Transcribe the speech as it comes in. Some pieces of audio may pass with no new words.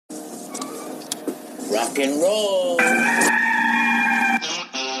Rock and roll.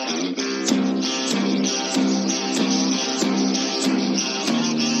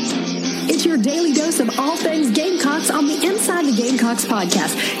 It's your daily dose of all things Gamecocks on the Inside the Gamecocks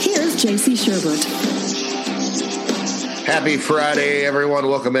podcast. Here's J.C. Sherbert. Happy Friday, everyone.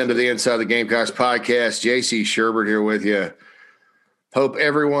 Welcome into the Inside the Gamecocks podcast. J.C. Sherbert here with you. Hope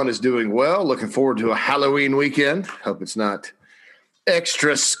everyone is doing well. Looking forward to a Halloween weekend. Hope it's not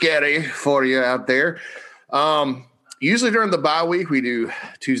extra scary for you out there. Usually during the bye week, we do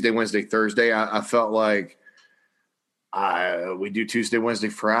Tuesday, Wednesday, Thursday. I felt like we do Tuesday, Wednesday,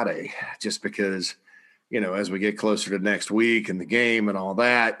 Friday, just because, as we get closer to next week and the game and all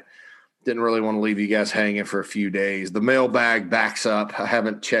that, didn't really want to leave you guys hanging for a few days. The mailbag backs up. I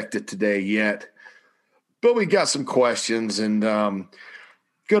haven't checked it today yet, but we got some questions, and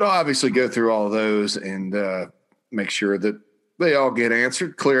could obviously go through all of those and make sure that they all get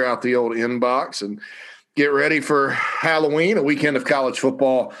answered, clear out the old inbox, and get ready for Halloween, a weekend of college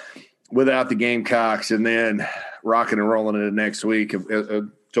football without the Gamecocks, and then rocking and rolling into next week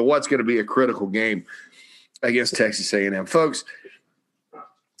to what's going to be a critical game against Texas A&M. Folks,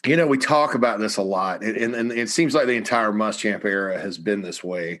 we talk about this a lot, and it seems like the entire Muschamp era has been this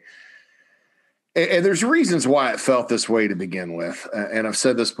way. And there's reasons why it felt this way to begin with. And I've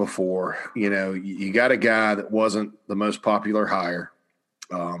said this before, you got a guy that wasn't the most popular hire.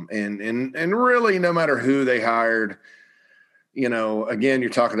 And really, no matter who they hired, again, you're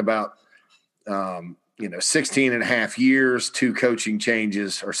talking about, 16 and a half years, 2 coaching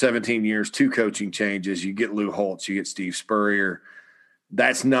changes, or 17 years, 2 coaching changes. You get Lou Holtz, you get Steve Spurrier.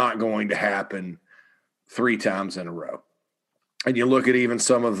 That's not going to happen 3 times in a row. And you look at even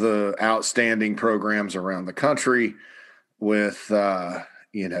some of the outstanding programs around the country with, Florida,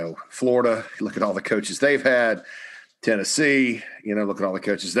 you look at all the coaches they've had, Tennessee, look at all the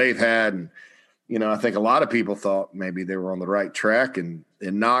coaches they've had. And, I think a lot of people thought maybe they were on the right track. And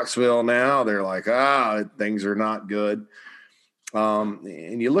in Knoxville now, they're like, things are not good.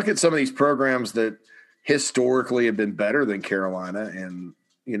 And you look at some of these programs that historically have been better than Carolina, and,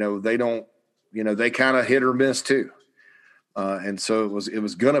 they don't, they kind of hit or miss too. And so it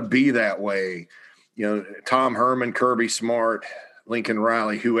was going to be that way. Tom Herman, Kirby Smart, Lincoln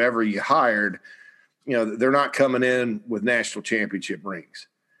Riley, whoever you hired, they're not coming in with national championship rings.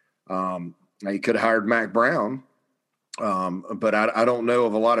 Now you could have hired Mack Brown, but I don't know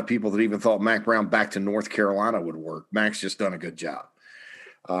of a lot of people that even thought Mack Brown back to North Carolina would work. Mack's just done a good job.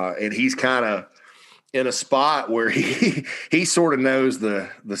 And he's kind of in a spot where he sort of knows the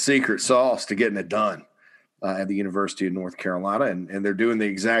secret sauce to getting it done. At the University of North Carolina, and they're doing the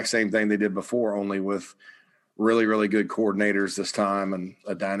exact same thing they did before, only with really, really good coordinators this time and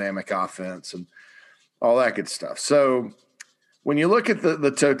a dynamic offense and all that good stuff. So when you look at the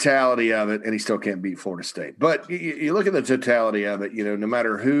totality of it, and he still can't beat Florida State, but you look at the totality of it, no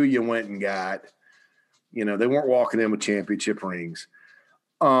matter who you went and got, they weren't walking in with championship rings.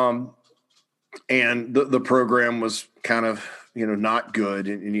 And the program was kind of, not good,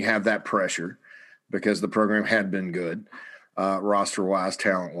 and you have that pressure, because the program had been good, roster-wise,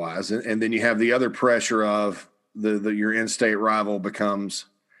 talent-wise. And then you have the other pressure of your in-state rival becomes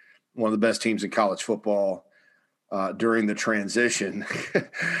one of the best teams in college football during the transition,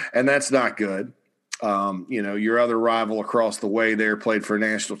 and that's not good. Your other rival across the way there played for a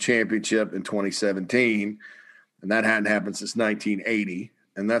national championship in 2017, and that hadn't happened since 1980,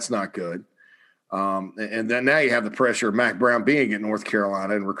 and that's not good. And then now you have the pressure of Mack Brown being at North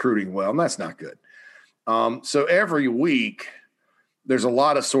Carolina and recruiting well, and that's not good. So every week there's a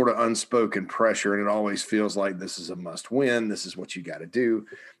lot of sort of unspoken pressure, and it always feels like this is a must win. This is what you got to do.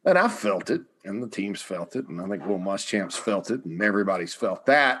 And I've felt it, and the team's felt it. And I think Will Muschamp's felt it, and everybody's felt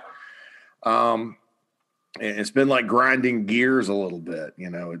that. And it's been like grinding gears a little bit.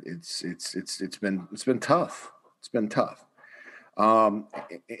 It's been tough. It's been tough.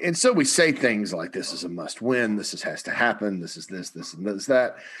 And so we say things like, this is a must win. Has to happen. This is this, and this,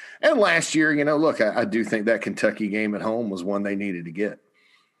 that. And last year, look, I do think that Kentucky game at home was one they needed to get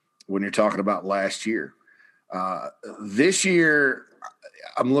when you're talking about last year. This year,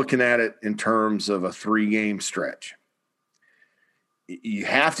 I'm looking at it in terms of a 3-game stretch. You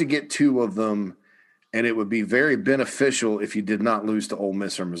have to get 2 of them, and it would be very beneficial if you did not lose to Ole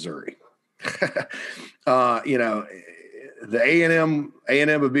Miss or Missouri. The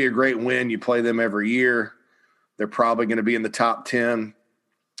A&M would be a great win. You play them every year. They're probably going to be in the top 10.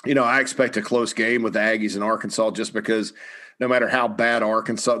 I expect a close game with the Aggies and Arkansas, just because no matter how bad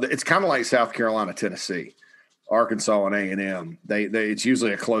Arkansas, it's kind of like South Carolina, Tennessee, Arkansas and A&M. It's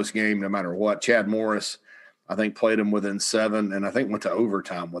usually a close game no matter what. Chad Morris, I think, played them within 7, and I think went to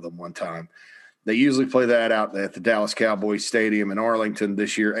overtime with them one time. They usually play that out at the Dallas Cowboys Stadium in Arlington.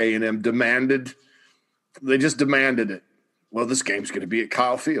 This year, A&M they just demanded it. Well, this game's going to be at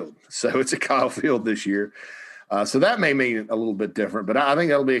Kyle Field. So it's at Kyle Field this year. So that may mean a little bit different, but I think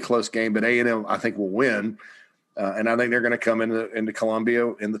that'll be a close game. But A&M, I think, will win. And I think they're going to come into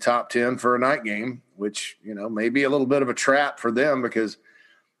Columbia in the top 10 for a night game, which, may be a little bit of a trap for them because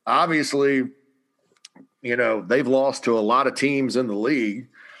obviously, they've lost to a lot of teams in the league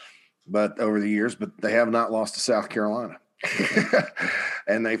over the years, but they have not lost to South Carolina.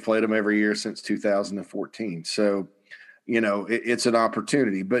 And they've played them every year since 2014. So, it's an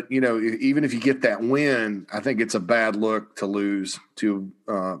opportunity. But, even if you get that win, I think it's a bad look to lose to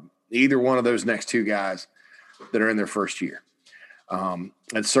either one of those next two guys that are in their first year. And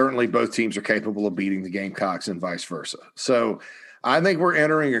certainly both teams are capable of beating the Gamecocks and vice versa. So I think we're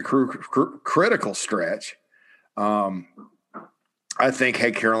entering a critical stretch. I think,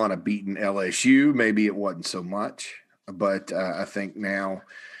 had Carolina beaten LSU, maybe it wasn't so much. But I think now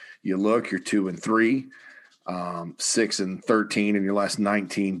you look, you're 2-3, 6-13 in your last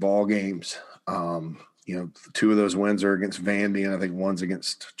 19 ball games. Two of those wins are against Vandy, and I think one's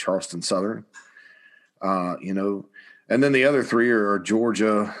against Charleston Southern. And then the other three are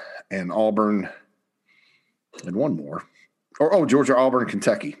Georgia and Auburn and one more. Georgia, Auburn,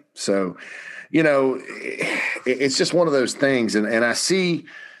 Kentucky. So, it's just one of those things. And I see,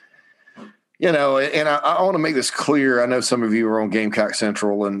 and I want to make this clear. I know some of you are on Gamecock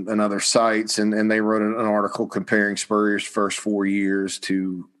Central and other sites, and they wrote an article comparing Spurrier's first 4 years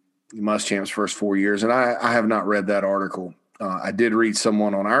to Muschamp's first 4 years. And I have not read that article. I did read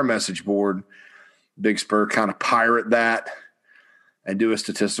someone on our message board, Big Spur, kind of pirate that and do a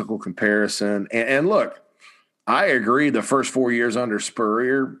statistical comparison. And look, I agree the first 4 years under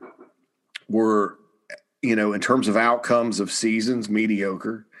Spurrier were, in terms of outcomes of seasons,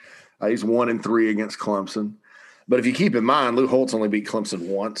 mediocre. He's 1-3 against Clemson. But if you keep in mind, Lou Holtz only beat Clemson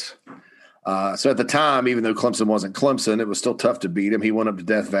once. So at the time, even though Clemson wasn't Clemson, it was still tough to beat him. He went up to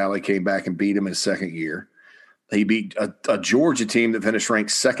Death Valley, came back and beat him his second year. He beat a Georgia team that finished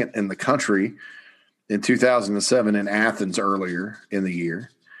ranked second in the country in 2007 in Athens earlier in the year,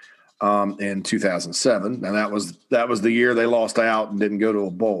 in 2007. And that was the year they lost out and didn't go to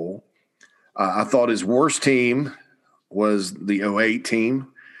a bowl. I thought his worst team was the 2008 team,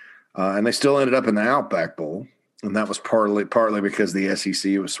 and they still ended up in the Outback Bowl. And that was partly because the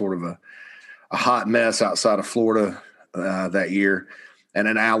SEC was sort of a hot mess outside of Florida that year, and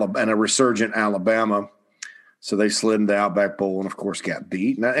a resurgent Alabama. So they slid into the Outback Bowl and, of course, got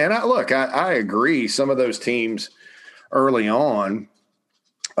beat. I agree. Some of those teams early on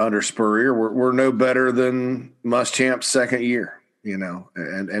under Spurrier were no better than Muschamp's second year,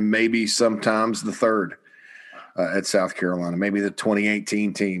 and maybe sometimes the third at South Carolina. Maybe the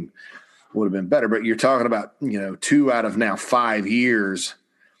 2018 team would have been better. But you're talking about, 2 out of now 5 years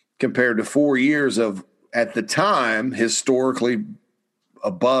compared to 4 years of, at the time, historically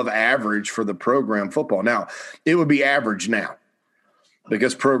above average for the program football. Now, it would be average now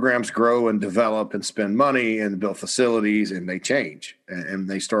because programs grow and develop and spend money and build facilities, and they change and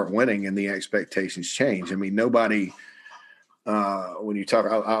they start winning and the expectations change. I mean, nobody when you talk,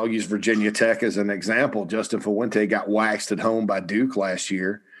 I'll use Virginia Tech as an example. Justin Fuente got waxed at home by Duke last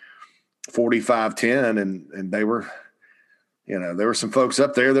year, 45-10, and they were, there were some folks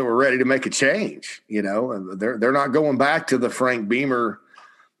up there that were ready to make a change, and they're not going back to the Frank Beamer.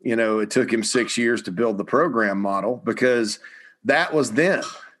 It took him 6 years to build the program model because that was then.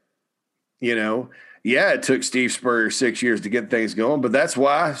 It took Steve Spurrier 6 years to get things going, but that's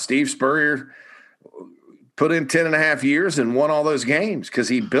why Steve Spurrier put in 10.5 years and won all those games because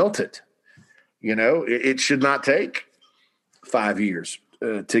he built it. It should not take 5 years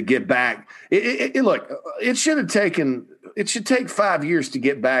to get back. It should take 5 years to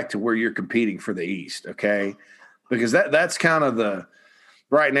get back to where you're competing for the East, okay? Because that's kind of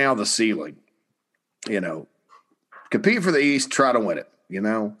right now the ceiling. Compete for the East, try to win it,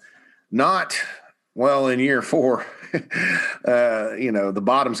 Not, in year 4, the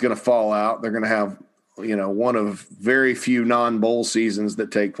bottom's going to fall out. They're going to have, one of very few non-bowl seasons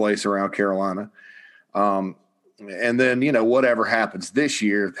that take place around Carolina. And then, whatever happens this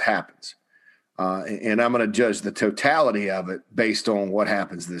year happens. And I'm going to judge the totality of it based on what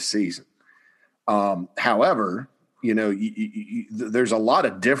happens this season. However, there's a lot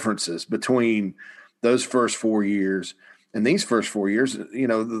of differences between those first 4 years and these first 4 years.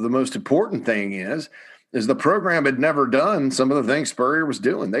 The most important thing is the program had never done some of the things Spurrier was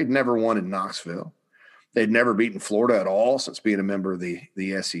doing. They'd never won in Knoxville. They'd never beaten Florida at all since being a member of the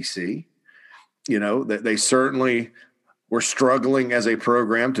SEC. They certainly We're struggling as a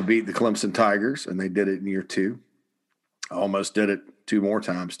program to beat the Clemson Tigers, and they did it in year 2. Almost did it 2 more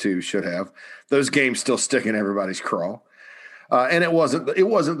times too. Should have. Those games still stick in everybody's craw. And it wasn't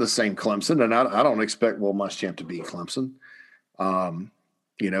the same Clemson, and I don't expect Will Muschamp to beat Clemson.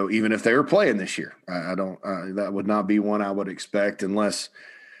 Even if they were playing this year, I don't. That would not be one I would expect unless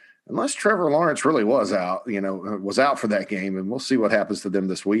Trevor Lawrence really was out. Was out for that game, and we'll see what happens to them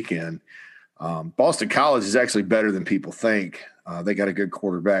this weekend. Boston College is actually better than people think. They got a good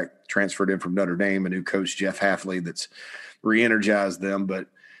quarterback transferred in from Notre Dame, a new coach, Jeff Hafley, that's re-energized them. But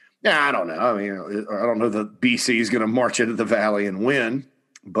yeah, I don't know. I mean, I don't know that BC is going to march into the Valley and win,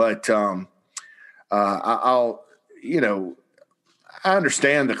 but I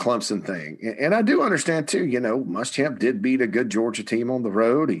understand the Clemson thing, and I do understand too. Muschamp did beat a good Georgia team on the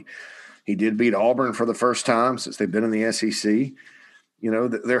road. He did beat Auburn for the first time since they've been in the SEC.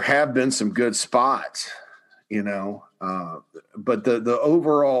 There have been some good spots. But the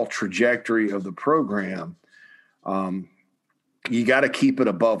overall trajectory of the program, you got to keep it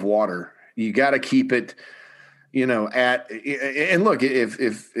above water. You got to keep it, and look,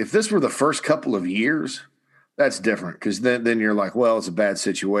 if this were the first couple of years, that's different, because then you're like, well, it's a bad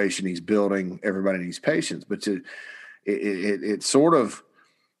situation. He's building. Everybody needs patience. But it sort of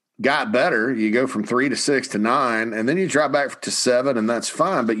got better. You go from 3 to 6 to 9, and then you drop back to 7, and that's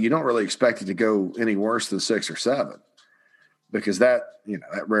fine. But you don't really expect it to go any worse than 6 or 7, because that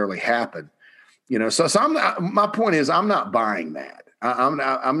rarely happened. So my point is, I'm not buying that.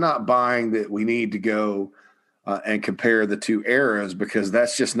 I'm not buying that we need to go and compare the two eras, because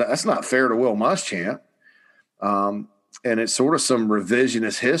that's not fair to Will Muschamp. And it's sort of some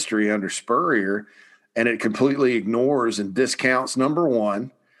revisionist history under Spurrier, and it completely ignores and discounts, number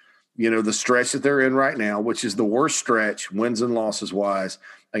one, the stretch that they're in right now, which is the worst stretch, wins and losses wise,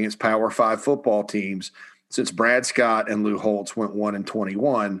 against Power 5 football teams since Brad Scott and Lou Holtz went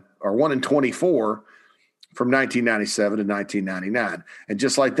 1-21 or 1-24 from 1997 to 1999. And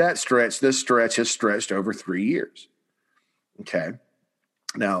just like that stretch, this stretch has stretched over 3 years. Okay.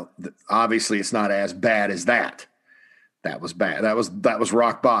 Now, obviously, it's not as bad as that. That was bad. That was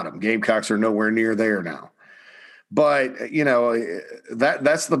rock bottom. Gamecocks are nowhere near there now. But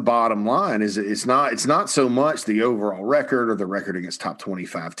that's the bottom line. Is it's not so much the overall record or the record against top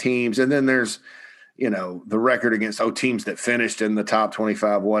 25 teams, and then there's the record against teams that finished in the top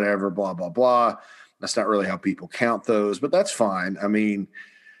 25, whatever, blah blah blah. That's not really how people count those, but that's fine. I mean,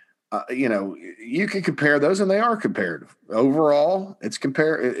 you can compare those, and they are comparative. Overall, it's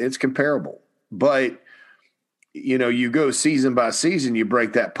comparable. But you go season by season, you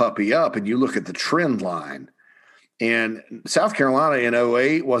break that puppy up, and you look at the trend line. And South Carolina in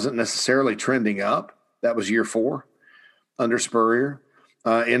 2008 wasn't necessarily trending up. That was year 4 under Spurrier.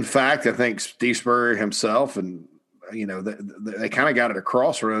 In fact, I think Steve Spurrier himself, and they kind of got at a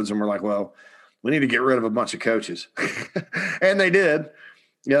crossroads, and were like, well, we need to get rid of a bunch of coaches. And they did.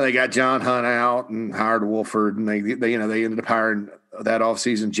 They got John Hunt out and hired Wolford, and they ended up hiring that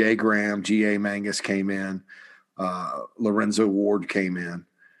offseason. Jay Graham, G.A. Mangus came in, Lorenzo Ward came in,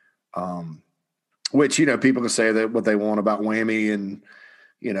 which people can say that what they want about Whammy and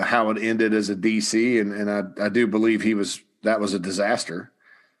how it ended as a DC, and I do believe that was a disaster,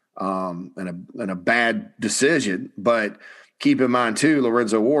 and a bad decision. But keep in mind too,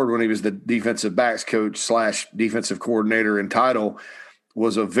 Lorenzo Ward, when he was the defensive backs coach / defensive coordinator in title,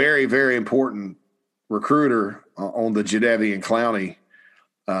 was a very, very important recruiter on the Jadeveon Clowney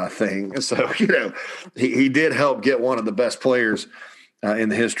thing. So, he did help get one of the best players in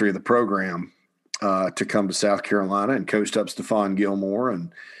the history of the program to come to South Carolina, and coached up Stephon Gilmore.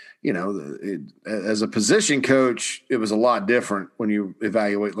 And, as a position coach, it was a lot different when you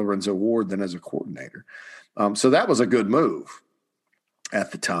evaluate Lorenzo Ward than as a coordinator. So that was a good move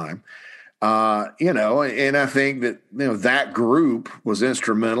at the time. And I think that, that group was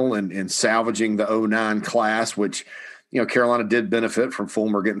instrumental in salvaging the 2009 class, which, Carolina did benefit from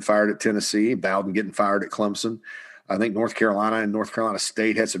Fulmer getting fired at Tennessee, Bowden getting fired at Clemson. I think North Carolina and North Carolina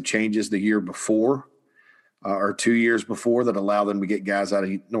State had some changes the year before or 2 years before that allowed them to get guys out of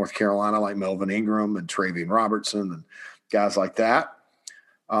North Carolina like Melvin Ingram and Travian Robertson and guys like that.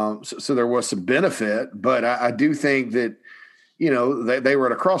 So there was some benefit, but I do think that, they were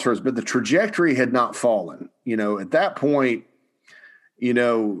at a crossroads, but the trajectory had not fallen. At that point,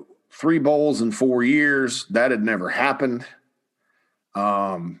 3 bowls in 4 years, that had never happened.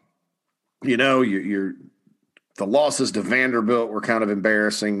 The losses to Vanderbilt were kind of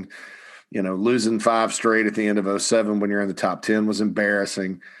embarrassing. Losing 5 straight at the end of 2007 when you're in the top 10 was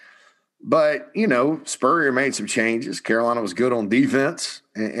embarrassing. But, Spurrier made some changes. Carolina was good on defense.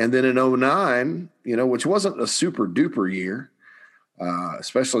 And then in 2009, which wasn't a super duper year,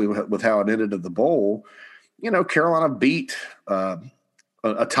 especially with how it ended at the bowl, Carolina beat a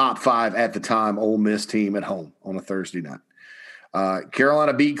top 5 at the time Ole Miss team at home on a Thursday night.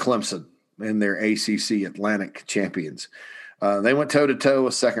 Carolina beat Clemson in their ACC Atlantic champions. They went toe-to-toe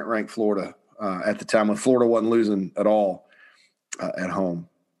with second-ranked Florida at the time when Florida wasn't losing at all at home.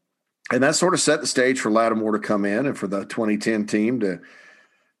 And that sort of set the stage for Lattimore to come in and for the 2010 team to,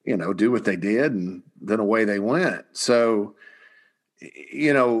 do what they did, and then away they went. So,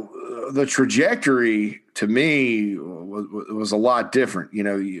 the trajectory to me was a lot different.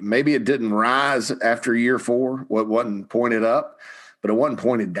 Maybe it didn't rise after year 4. It wasn't pointed up, but it wasn't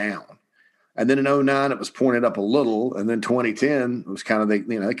pointed down. And then in 2009, it was pointed up a little. And then 2010, it was kind of, they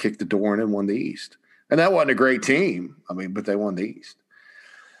kicked the door in and won the East. And that wasn't a great team. But they won the East.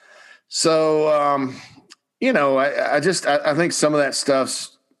 So, I think some of that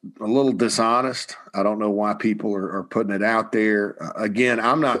stuff's a little dishonest. I don't know why people are putting it out there. Again,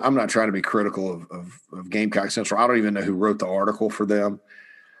 I'm not trying to be critical of Gamecock Central. I don't even know who wrote the article for them.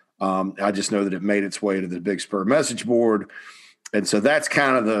 I just know that it made its way to the Big Spur message board. And so that's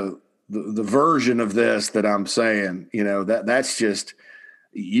kind of the version of this that I'm saying, that's just,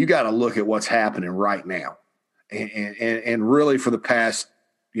 you got to look at what's happening right now. And really for the past,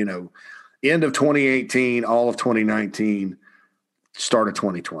 end of 2018, all of 2019, start of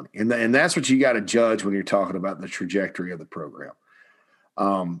 2020. And that's what you got to judge when you're talking about the trajectory of the program.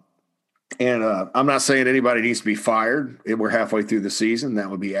 I'm not saying anybody needs to be fired. We're halfway through the season. That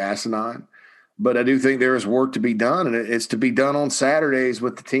would be asinine. But I do think there is work to be done, and it's to be done on Saturdays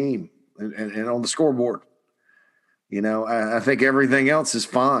with the team and on the scoreboard. I think everything else is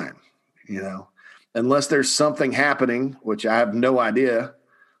fine, unless there's something happening, which I have no idea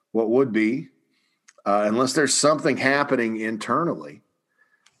what would be, unless there's something happening internally,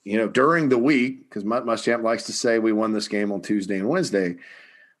 during the week, because Muschamp likes to say we won this game on Tuesday and Wednesday.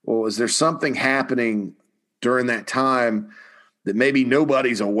 Well, is there something happening during that time that maybe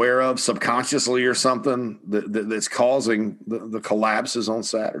nobody's aware of subconsciously or something that's causing the collapses on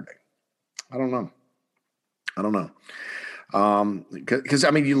Saturday? I don't know. Because,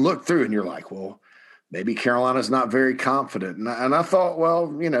 you look through and you're like, well, maybe Carolina's not very confident. And I thought,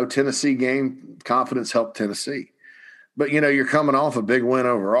 well, Tennessee game, confidence helped Tennessee. But, you're coming off a big win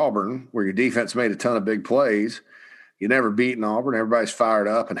over Auburn where your defense made a ton of big plays. You never beaten Auburn. Everybody's fired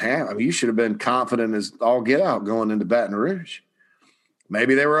up and you should have been confident as all get out going into Baton Rouge.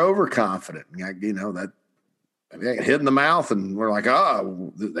 Maybe they were overconfident. That they got hit in the mouth and we're like,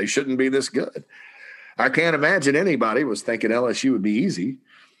 they shouldn't be this good. I can't imagine anybody was thinking LSU would be easy.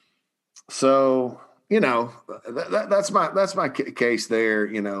 So, that's my case there,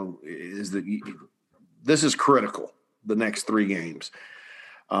 is that this is critical, the next 3 games.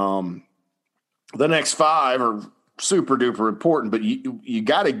 The next 5 are super duper important, but you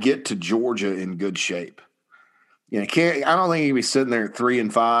got to get to Georgia in good shape. I don't think you can be sitting there at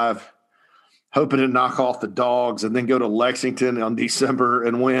 3-5, hoping to knock off the Dogs and then go to Lexington on December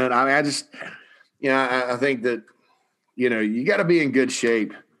and win. I think that, you got to be in good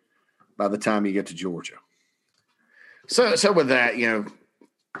shape by the time you get to Georgia. So with that,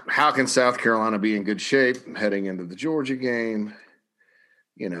 how can South Carolina be in good shape heading into the Georgia game?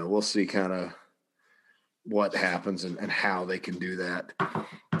 We'll see kind of what happens and how they can do that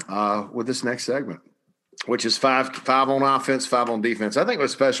with this next segment, which is five on offense, 5 on defense. I think with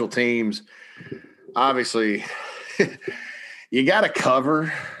special teams, obviously, you got to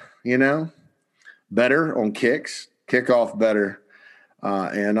cover, better on kicks, kickoff better,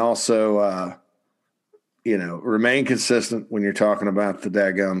 and also, remain consistent when you're talking about the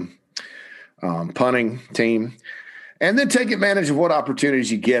daggum punting team. And then take advantage of what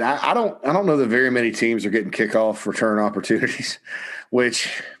opportunities you get. I don't know that very many teams are getting kickoff return opportunities,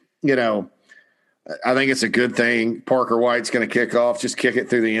 which, I think it's a good thing. Parker White's going to kick off. Just kick it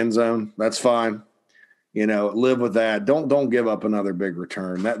through the end zone. That's fine. Live with that. Don't give up another big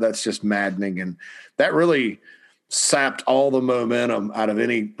return. That's just maddening. And that really sapped all the momentum out of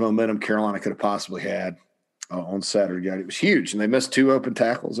any momentum Carolina could have possibly had on Saturday night. It was huge. And they missed 2 open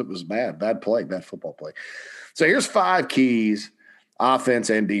tackles. It was bad play, bad football play. So here's 5 keys, offense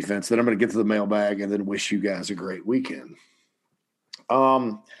and defense. Then I'm going to get to the mailbag and then wish you guys a great weekend.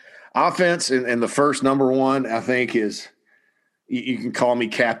 Offense and the first number 1, I think, is you can call me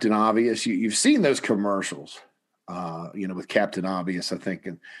Captain Obvious. You've seen those commercials, with Captain Obvious. I think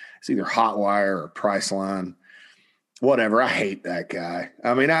it's either Hotwire or Priceline, whatever. I hate that guy.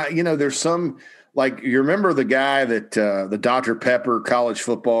 There's some Like, you remember the guy that the Dr. Pepper college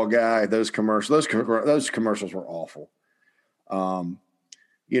football guy, those commercials were awful.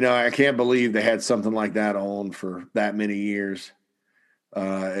 I can't believe they had something like that on for that many years.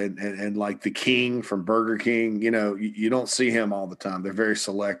 And like the King from Burger King, you don't see him all the time. They're very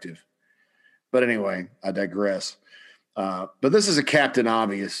selective. But anyway, I digress. But this is a Captain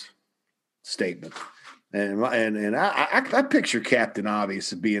Obvious statement. And I picture Captain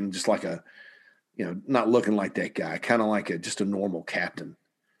Obvious as being just like not looking like that guy, kind of like just a normal captain,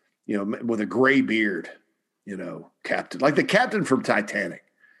 with a gray beard, captain, like the captain from Titanic.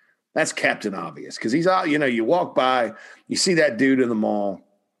 That's Captain Obvious, because he's out, you walk by, you see that dude in the mall,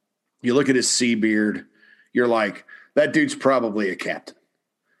 you look at his sea beard, you're like, that dude's probably a captain.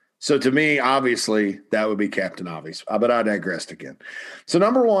 So to me, obviously, that would be Captain Obvious. But I digressed again. So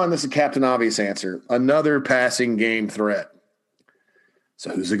number one, this is a Captain Obvious answer, another passing game threat.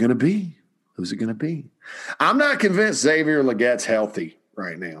 So who's it going to be? Who's it going to be? I'm not convinced Xavier Legette's healthy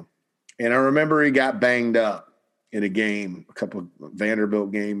right now. And I remember he got banged up in a game, a couple of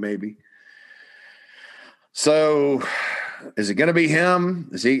Vanderbilt game maybe. So is it going to be him?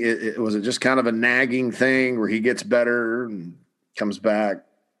 Was it just kind of a nagging thing where he gets better and comes back?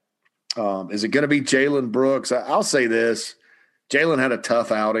 Is it going to be Jalen Brooks? I'll say this. Jalen had a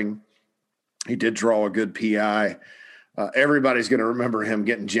tough outing. He did draw a good PI. Everybody's going to remember him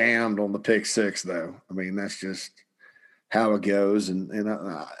getting jammed on the pick six, though. I mean, that's just how it goes. And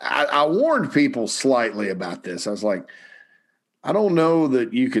I warned people slightly about this. I was like, I don't know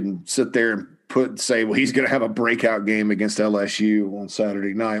that you can sit there and say, well, he's going to have a breakout game against LSU on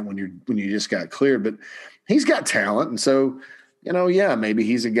Saturday night when you just got cleared. But he's got talent, and so maybe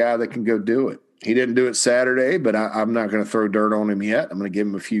he's a guy that can go do it. He didn't do it Saturday, but I'm not going to throw dirt on him yet. I'm going to give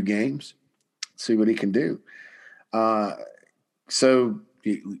him a few games, see what he can do. So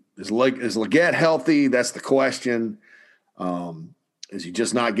is Legette healthy? That's the question. Is he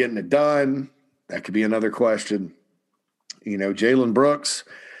just not getting it done? That could be another question. Jalen Brooks,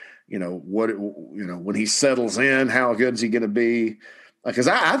 when he settles in, how good is he going to be? Because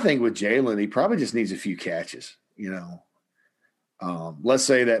I think with Jalen, he probably just needs a few catches, Let's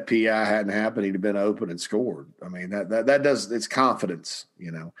say that PI hadn't happened, he'd have been open and scored. I mean, that does – it's confidence,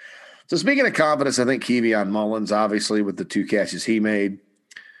 So speaking of confidence, I think Kevion Mullins, obviously, with the 2 catches he made,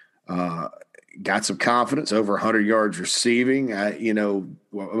 got some confidence, over 100 yards receiving. I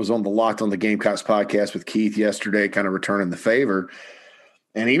was on the Locked on the Gamecocks podcast with Keith yesterday, kind of returning the favor.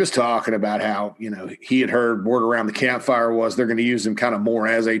 And he was talking about how, he had heard word around the campfire was they're going to use him kind of more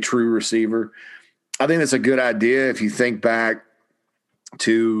as a true receiver. I think that's a good idea. If you think back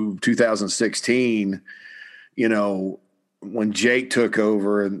to 2016, when Jake took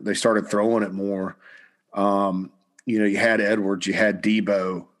over and they started throwing it more, you had Edwards, you had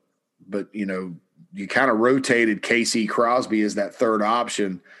Debo, but, you kind of rotated Casey Crosby as that third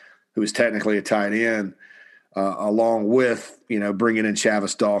option, who was technically a tight end, along with, bringing in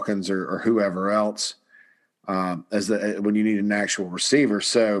Chavis Dawkins or whoever else when you need an actual receiver.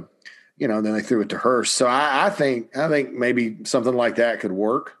 So, then they threw it to Hurst. So I think maybe something like that could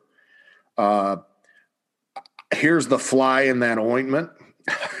work. Here's the fly in that ointment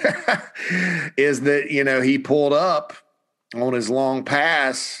is that, he pulled up on his long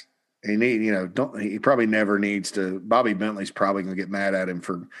pass. He probably never needs to. Bobby Bentley's probably going to get mad at him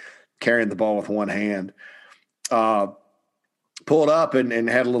for carrying the ball with one hand. Pulled up and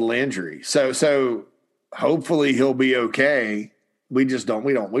had a little injury. So hopefully he'll be okay. We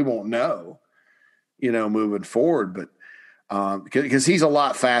won't know, moving forward, but because he's a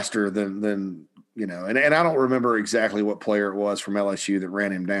lot faster than and I don't remember exactly what player it was from LSU that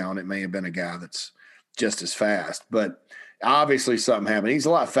ran him down. It may have been a guy that's just as fast, but obviously something happened. He's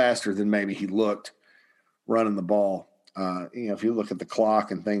a lot faster than maybe he looked running the ball. If you look at the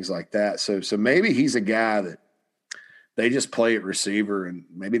clock and things like that. So maybe he's a guy that they just play at receiver, and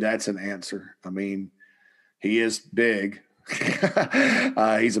maybe that's an answer. I mean, he is big.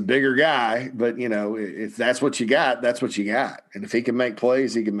 He's a bigger guy, but if that's what you got, that's what you got. And if he can make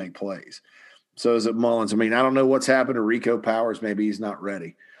plays, he can make plays. So is it Mullins? I mean, I don't know what's happened to Rico Powers. Maybe he's not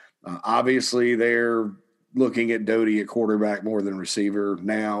ready. Obviously, they're looking at Doty at quarterback more than receiver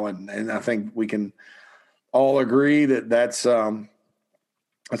now, and I think we can all agree that that's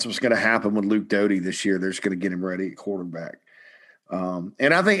what's going to happen with Luke Doty this year. They're just going to get him ready at quarterback.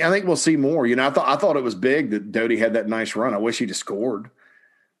 And I think we'll see more. I thought it was big that Doty had that nice run. I wish he'd have scored.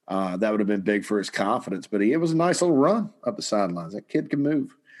 That would have been big for his confidence. But it was a nice little run up the sidelines. That kid can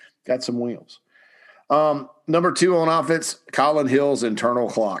move. Got some wheels. Number 2 on offense, Colin Hill's internal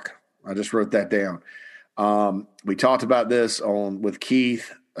clock. I just wrote that down. We talked about this with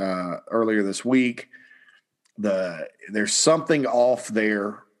Keith. earlier this week. There's something off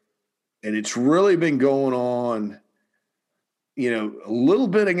there, and it's really been going on, a little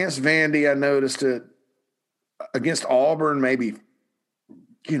bit against Vandy. I noticed it against Auburn, maybe,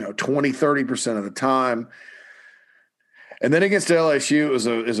 20-30% of the time. And then against LSU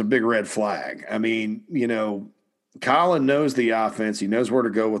is a big red flag. I mean, Colin knows the offense. He knows where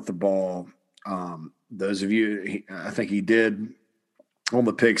to go with the ball. Those of you, I think he did on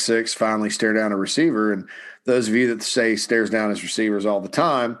the pick six, finally stare down a receiver. And those of you that say stares down his receivers all the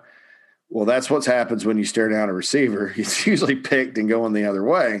time, well, that's what happens when you stare down a receiver. He's usually picked and going the other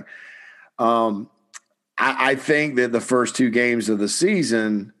way. I think that the first two games of the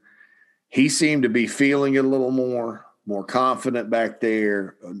season, he seemed to be feeling it a little more confident back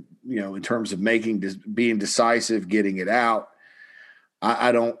there, in terms of being decisive, getting it out.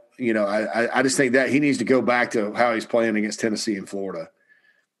 I don't, I just think that he needs to go back to how he's playing against Tennessee and Florida,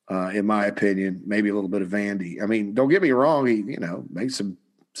 in my opinion, maybe a little bit of Vandy. I mean, don't get me wrong. He, made some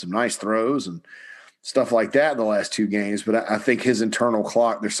nice throws and stuff like that in the last two games, but I think his internal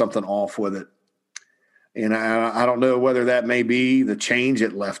clock, there's something off with it. And I don't know whether that may be the change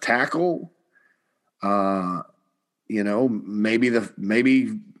at left tackle.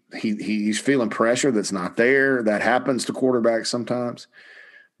 Maybe he's feeling pressure that's not there. That happens to quarterbacks sometimes.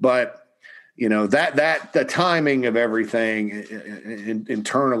 But, that the timing of everything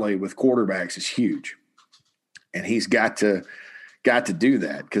internally with quarterbacks is huge. And he's got to do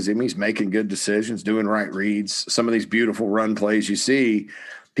that because he's making good decisions, doing right reads. Some of these beautiful run plays you see,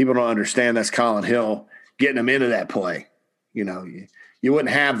 people don't understand that's Colin Hill getting them into that play. You wouldn't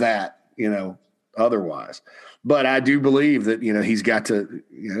have that, otherwise. But I do believe that, he's got to,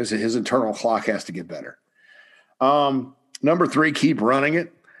 his internal clock has to get better. Number 3, keep running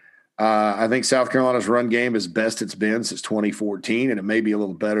it. I think South Carolina's run game is best it's been since 2014, and it may be a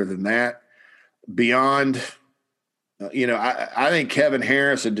little better than that. Beyond, I think Kevin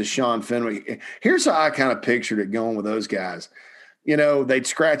Harris and Deshaun Fenwick, here's how I kind of pictured it going with those guys. They'd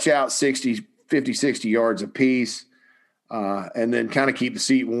scratch out 50, 60 yards apiece. And then kind of keep the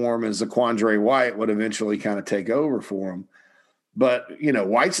seat warm as Zaquandre White would eventually kind of take over for him. But,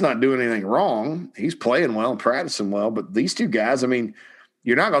 White's not doing anything wrong. He's playing well and practicing well. But these two guys,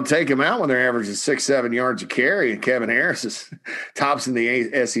 you're not going to take them out when they're averaging 6-7 yards a carry, and Kevin Harris is tops in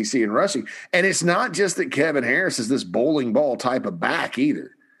the SEC in rushing. And it's not just that Kevin Harris is this bowling ball type of back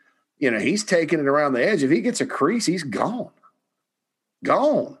either. He's taking it around the edge. If he gets a crease, he's gone.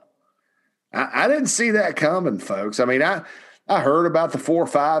 Gone. I didn't see that coming, folks. I heard about the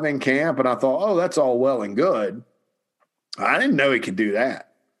 4.5 in camp, and I thought, oh, that's all well and good. I didn't know he could do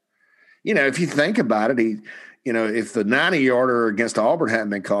that. If you think about it, if the 90-yarder against Auburn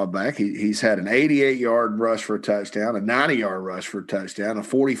hadn't been called back, he's had an 88-yard rush for a touchdown, a 90-yard rush for a touchdown, a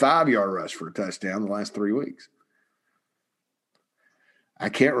 45-yard rush for a touchdown the last 3 weeks. I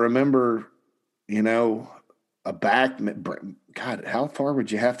can't remember, a back – God, how far would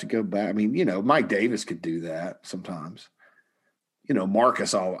you have to go back? Mike Davis could do that sometimes.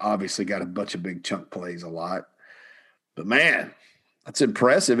 Marcus obviously got a bunch of big chunk plays a lot. But, man, that's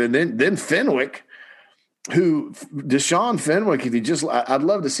impressive. And then Fenwick, Deshaun Fenwick, I'd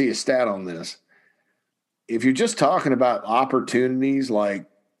love to see a stat on this. If you're just talking about opportunities like,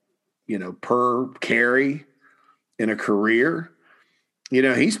 per carry in a career,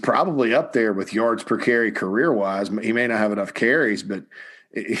 he's probably up there with yards per carry career-wise. He may not have enough carries, but,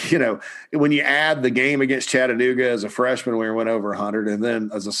 when you add the game against Chattanooga as a freshman where he went over 100, and then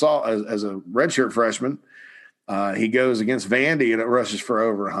as a redshirt freshman, he goes against Vandy and it rushes for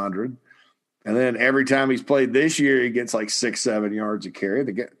over 100. And then every time he's played this year, he gets like 6-7 yards a carry.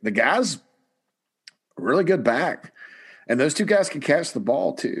 The guy's a really good back. And those two guys can catch the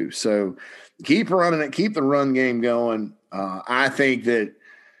ball too. So keep running it, keep the run game going. I think that,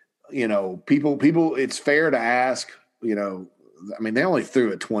 people, it's fair to ask, they only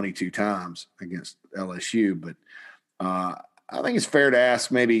threw it 22 times against LSU, but I think it's fair to ask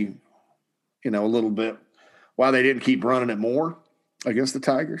maybe, a little bit why they didn't keep running it more against the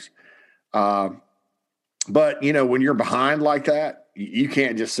Tigers. But, when you're behind like that, you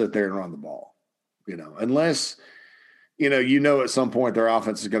can't just sit there and run the ball, unless – at some point their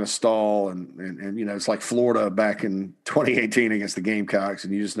offense is going to stall and it's like Florida back in 2018 against the Gamecocks,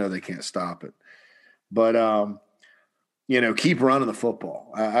 and you just know they can't stop it. But, keep running the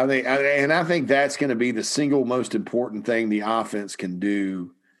football. I think that's going to be the single most important thing the offense can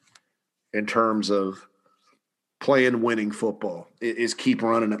do in terms of playing winning football is keep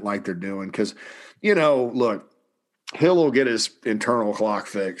running it like they're doing. Because, look, Hill will get his internal clock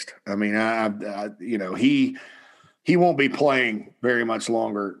fixed. he won't be playing very much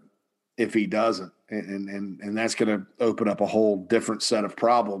longer if he doesn't. And that's going to open up a whole different set of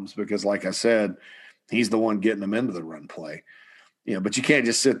problems because, like I said, he's the one getting them into the run play. But you can't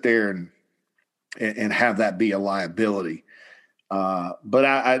just sit there and have that be a liability. But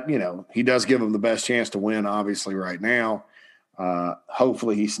I he does give them the best chance to win, obviously, right now.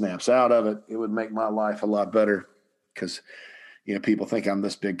 Hopefully he snaps out of it. It would make my life a lot better because, people think I'm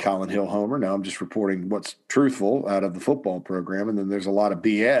this big Colin Hill homer. No, I'm just reporting what's truthful out of the football program. And then there's a lot of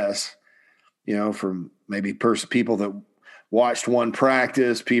BS, from maybe people that watched one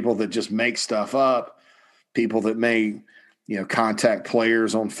practice, people that just make stuff up, people that may, contact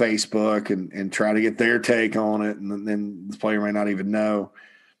players on Facebook and try to get their take on it. And then the player may not even know.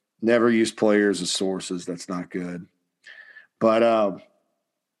 Never use players as sources. That's not good. But,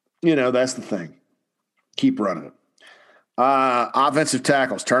 that's the thing. Keep running it. Offensive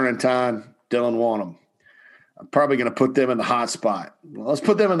tackles, Turlington, Dylan Wonnum. I'm probably going to put them in the hot spot. Well, let's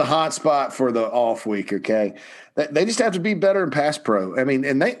put them in the hot spot for the off week, okay? They just have to be better in pass pro. I mean,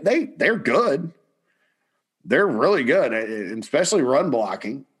 and they're good. They're really good, and especially run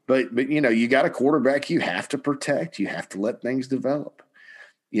blocking. But you got a quarterback you have to protect. You have to let things develop.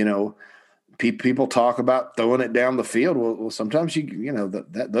 People talk about throwing it down the field. Well, sometimes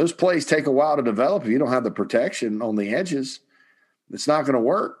those plays take a while to develop. If you don't have the protection on the edges, it's not going to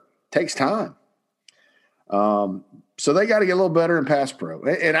work. It takes time. So they got to get a little better in pass pro,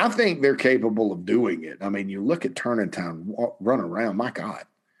 and I think they're capable of doing it. I mean, you look at Turlington run around. My God,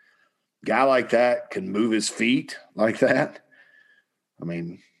 guy like that can move his feet like that. I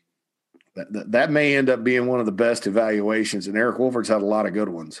mean, that may end up being one of the best evaluations, and Eric Wolford's had a lot of good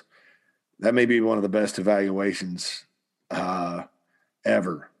ones. That may be one of the best evaluations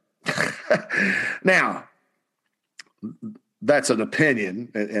ever. Now, that's an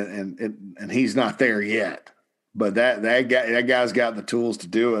opinion, and he's not there yet. But that guy's got the tools to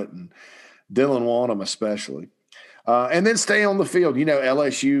do it, and Dylan Wonnum especially. And then stay on the field.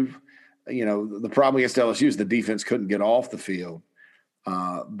 LSU, the problem against LSU is the defense couldn't get off the field.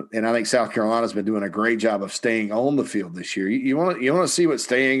 And I think South Carolina's been doing a great job of staying on the field this year. You want to see what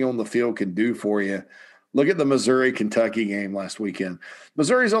staying on the field can do for you. Look at the Missouri-Kentucky game last weekend.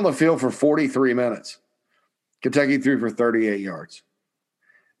 Missouri's on the field for 43 minutes. Kentucky threw for 38 yards.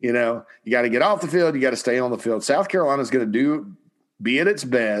 You got to get off the field. You got to stay on the field. South Carolina's going to be at its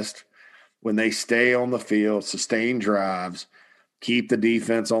best when they stay on the field, sustain drives, keep the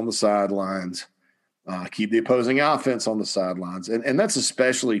defense on the sidelines. Keep the opposing offense on the sidelines. And that's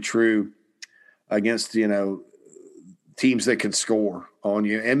especially true against, teams that can score on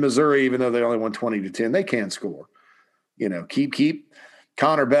you. And Missouri, even though they only won 20-10, they can score. Keep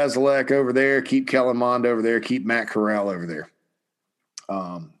Connor Bazelak over there, keep Kellen Mond over there, keep Matt Corral over there.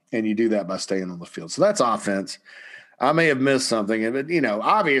 And you do that by staying on the field. So that's offense. I may have missed something. But,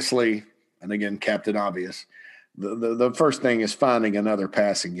 obviously, and again, Captain Obvious, the first thing is finding another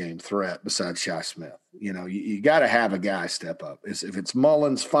passing game threat besides Shi Smith. You got to have a guy step up. If it's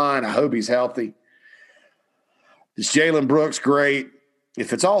Mullins, fine. I hope he's healthy. It's Jalen Brooks, great.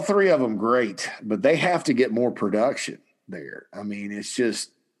 If it's all three of them, great. But they have to get more production there. I mean, it's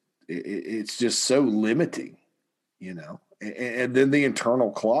just so limiting, And then the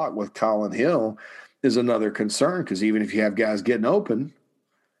internal clock with Colin Hill is another concern because even if you have guys getting open,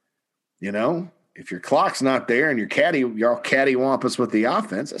 if your clock's not there and you're all cattywampus with the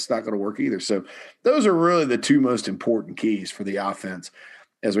offense, that's not going to work either. So those are really the two most important keys for the offense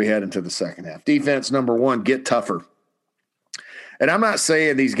as we head into the second half. Defense, number one, get tougher. And I'm not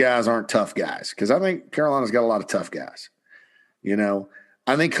saying these guys aren't tough guys because I think Carolina's got a lot of tough guys.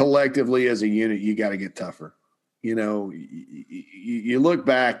 I think collectively as a unit, you got to get tougher. You look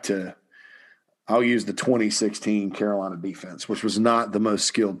back to, I'll use the 2016 Carolina defense, which was not the most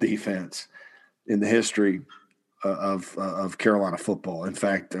skilled defense in the history of Carolina football. In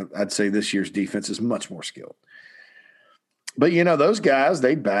fact, I'd say this year's defense is much more skilled. But, those guys,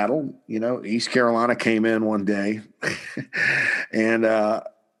 they battled. East Carolina came in one day, and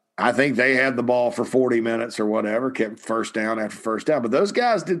I think they had the ball for 40 minutes or whatever, kept first down after first down. But those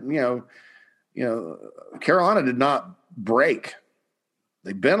guys didn't, Carolina did not break.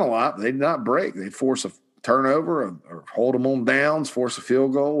 They bent a lot. They did not break. They force a turnover or hold them on downs, force a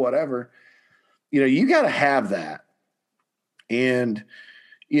field goal, whatever. You got to have that. And,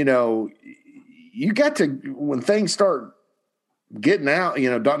 you got to, when things start getting out,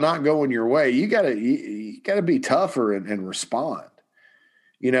 not going your way, you got to be tougher and respond.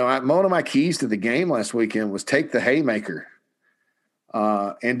 One of my keys to the game last weekend was take the haymaker.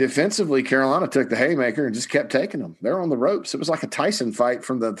 And defensively, Carolina took the haymaker and just kept taking them. They're on the ropes. It was like a Tyson fight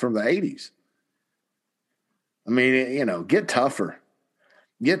from the 80s. I mean, get tougher.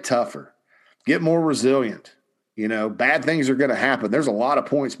 Get tougher. Get more resilient. Bad things are going to happen. There's a lot of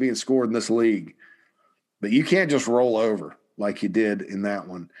points being scored in this league, but you can't just roll over like you did in that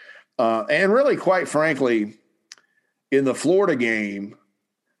one. And really, quite frankly, in the Florida game,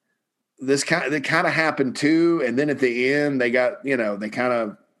 that kind of happened too. And then at the end, they kind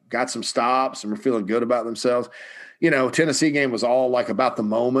of got some stops and were feeling good about themselves. Tennessee game was all like about the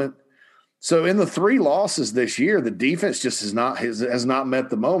moment. So in the 3 losses this year, the defense just has not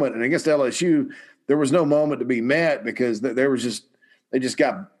met the moment. And against LSU, there was no moment to be met because they just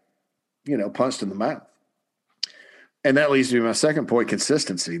got, punched in the mouth. And that leads to my second point,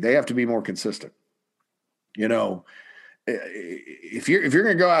 consistency. They have to be more consistent. If you're going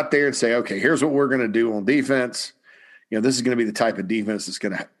to go out there and say, okay, here's what we're going to do on defense, this is going to be the type of defense that's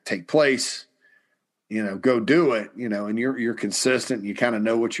going to take place, go do it, and you're consistent. You kind of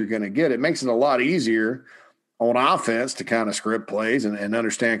know what you're going to get. It makes it a lot easier on offense to kind of script plays and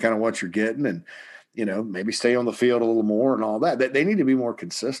understand kind of what you're getting and, maybe stay on the field a little more and all that. They need to be more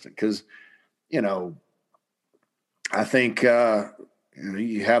consistent because, I think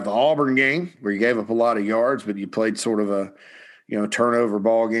you have the Auburn game where you gave up a lot of yards, but you played sort of a, turnover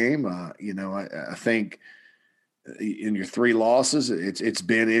ball game. I think in your 3 losses, it's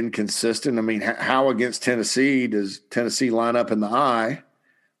been inconsistent. I mean, how against Tennessee does Tennessee line up in the eye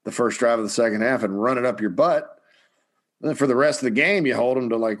the first drive of the second half and run it up your butt? And then for the rest of the game, you hold them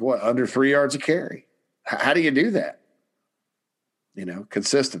to under 3 yards a carry. How do you do that?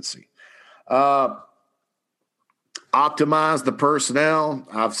 Consistency. Optimize the personnel.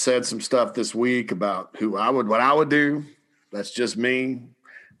 I've said some stuff this week about what I would do. That's just me.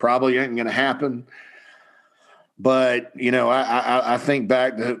 Probably ain't going to happen. But, I think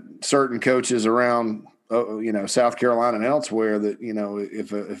back to certain coaches around, South Carolina and elsewhere that, if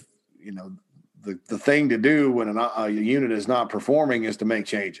the thing to do when a unit is not performing is to make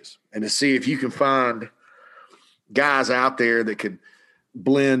changes and to see if you can find guys out there that could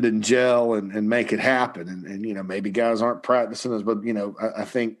blend and gel and make it happen. And maybe guys aren't practicing this, but, I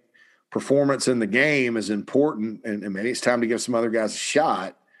think performance in the game is important. And maybe it's time to give some other guys a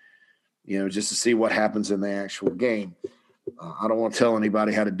shot, just to see what happens in the actual game. I don't want to tell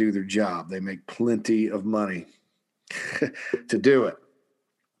anybody how to do their job. They make plenty of money to do it.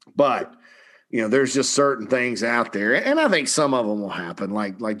 But, there's just certain things out there. And I think some of them will happen.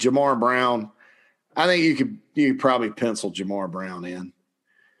 Like Jamar Brown. I think you could probably pencil Jamar Brown in.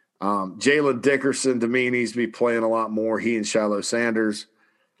 Jalen Dickerson, to me, needs to be playing a lot more. He and Shiloh Sanders.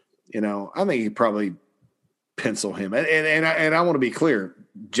 I think you probably pencil him. And I want to be clear,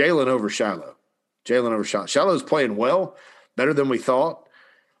 Jalen over Shiloh. Shiloh's playing well, better than we thought,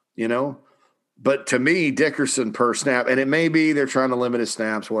 But to me, Dickerson per snap, and it may be they're trying to limit his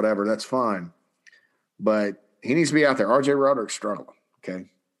snaps, whatever, that's fine. But he needs to be out there. R.J. Roderick's struggling, okay?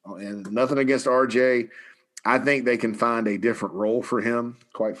 And nothing against R.J. I think they can find a different role for him,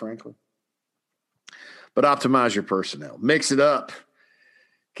 quite frankly. But optimize your personnel. Mix it up.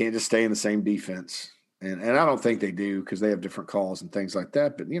 Can't just stay in the same defense. And I don't think they do because they have different calls and things like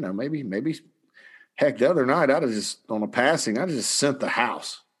that. But, maybe heck, the other night I'd have just just sent the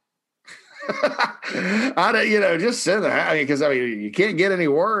house. Just send the house because, you can't get any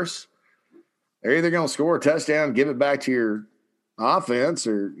worse. They're either going to score a touchdown, give it back to your offense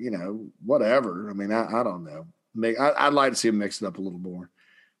or, whatever. I don't know. I'd like to see them mix it up a little more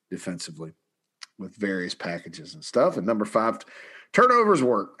defensively with various packages and stuff. And number 5, turnovers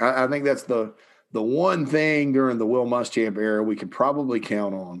work. I think that's the one thing during the Will Muschamp era we can probably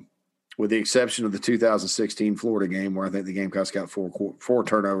count on, with the exception of the 2016 Florida game where I think the Gamecocks got four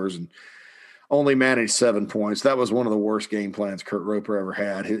turnovers and only managed 7 points. That was one of the worst game plans Kurt Roper ever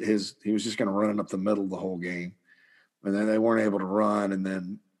had. He was just going to run it up the middle the whole game. And then they weren't able to run, and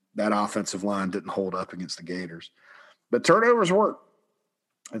then that offensive line didn't hold up against the Gators. But turnovers work.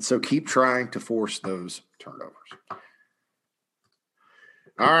 And so keep trying to force those turnovers.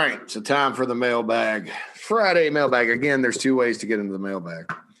 All right, so time for the mailbag. Friday mailbag. Again, there's 2 ways to get into the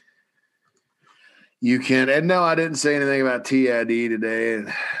mailbag. You can, and no, I didn't say anything about TID today. And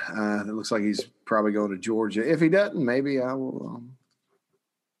it looks like he's probably going to Georgia. If he doesn't, maybe I will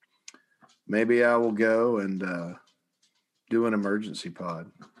go and do an emergency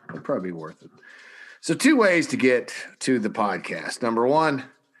pod. It'll probably be worth it. So 2 ways to get to the podcast. The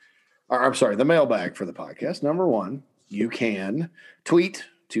mailbag for the podcast. Number 1, you can tweet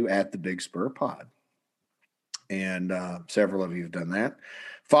to @TheBigSpurPod. And several of you have done that.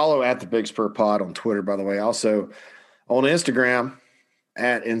 Follow @TheBigSpurPod on Twitter, by the way. Also on Instagram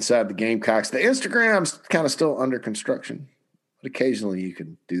 @InsideTheGamecocks. The Instagram's kind of still under construction, but occasionally you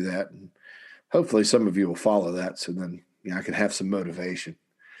can do that and hopefully some of you will follow that. So then I can have some motivation.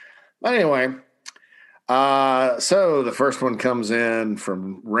 But anyway, so the first one comes in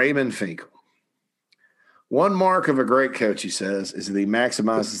from Raymond Finkel. One mark of a great coach, he says, is that he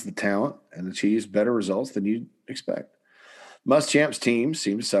maximizes the talent and achieves better results than you'd expect. Muschamp's teams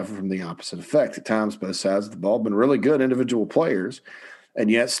seem to suffer from the opposite effect. At times, both sides of the ball have been really good individual players and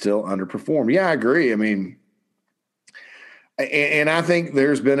yet still underperform. Yeah, I agree. I mean, and I think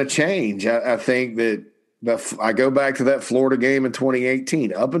there's been a change. I think that I go back to that Florida game in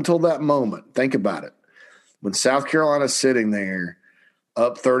 2018. Up until that moment, think about it. When South Carolina's sitting there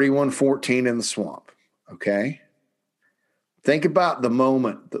up 31-14 in the Swamp, okay? Think about the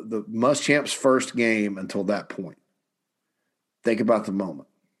moment, the Muschamp's first game until that point. Think about the moment.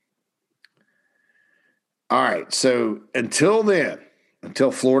 All right, so until then,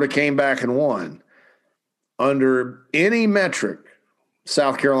 until Florida came back and won, under any metric,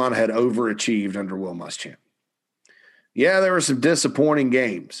 South Carolina had overachieved under Will Muschamp. Yeah, there were some disappointing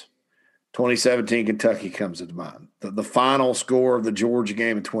games. 2017 Kentucky comes to mind. The final score of the Georgia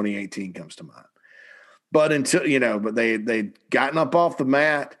game in 2018 comes to mind. But until, but they'd gotten up off the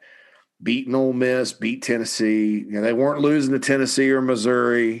mat, beaten Ole Miss, beat Tennessee. They weren't losing to Tennessee or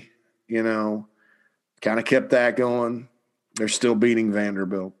Missouri, kind of kept that going. They're still beating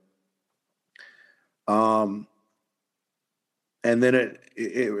Vanderbilt. And then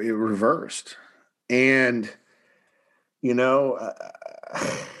it reversed. And,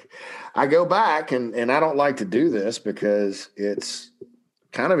 I go back and I don't like to do this because it's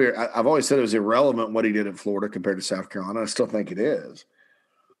kind of – I've always said it was irrelevant what he did at Florida compared to South Carolina. I still think it is.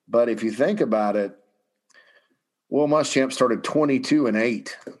 But if you think about it, Will Muschamp started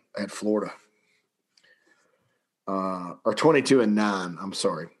 22-8 at Florida. Or 22-9, I'm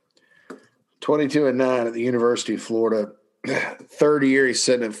sorry. 22-9 at the University of Florida. Third year, he's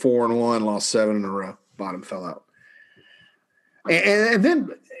sitting at 4-1, lost 7 in a row. Bottom fell out. And then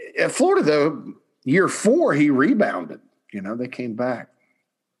at Florida, though, year 4, he rebounded. They came back.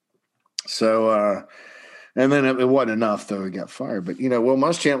 So, and then it wasn't enough, though. He got fired. But, Will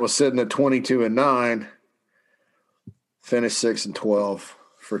Muschamp was sitting at 22-9, finished 6-12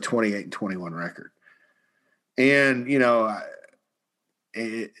 for 28-21 record. And,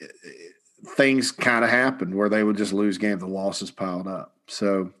 things kind of happened where they would just lose games. The losses piled up.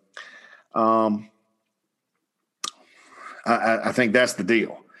 So I think that's the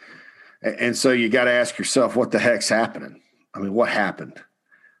deal. And so you got to ask yourself, what the heck's happening? I mean, what happened?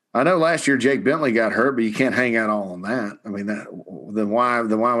 I know last year Jake Bentley got hurt, but you can't hang out all on that. I mean, then why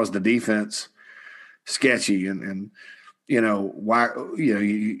was the defense sketchy? And why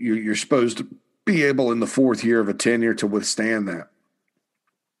you're supposed to be able in the 4th year of a tenure to withstand that,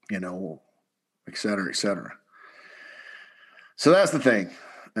 et cetera, et cetera. So that's the thing.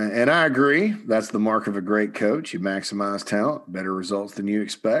 And I agree. That's the mark of a great coach. You maximize talent, better results than you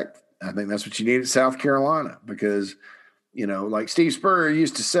expect. I think that's what you need at South Carolina because, like Steve Spurrier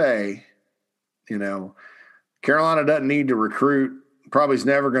used to say, Carolina doesn't need to recruit. Probably is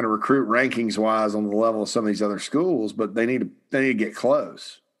never going to recruit rankings wise on the level of some of these other schools, but they need to get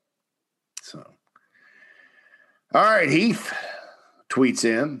close. So, all right, Heath tweets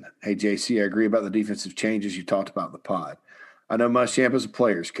in, "Hey JC, I agree about the defensive changes you talked about in the pod. I know Muschamp is a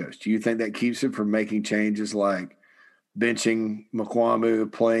player's coach. Do you think that keeps him from making changes like benching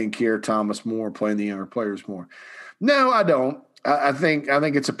Mukuamu, playing Keir Thomas more, playing the younger players more?" No, I don't. I think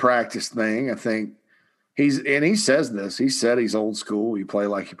it's a practice thing. I think he says this. He said he's old school. You play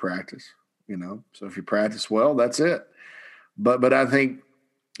like you practice, So if you practice well, that's it. But I think,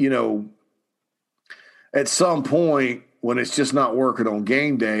 at some point when it's just not working on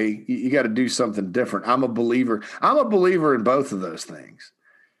game day, you got to do something different. I'm a believer in both of those things.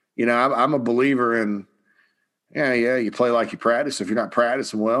 I'm a believer in, you play like you practice. If you're not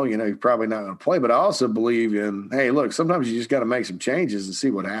practicing well, you're probably not going to play. But I also believe in, hey, look, sometimes you just got to make some changes and see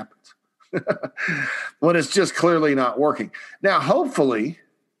what happens when it's just clearly not working. Now, hopefully,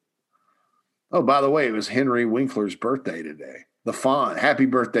 oh, by the way, it was Henry Winkler's birthday today. The Fawn. Happy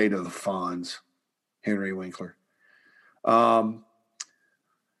birthday to the Fawns, Henry Winkler. I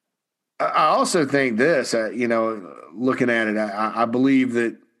also think this, looking at it, I believe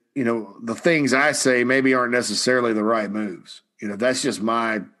that, the things I say maybe aren't necessarily the right moves. That's just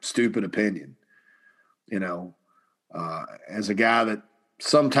my stupid opinion, as a guy that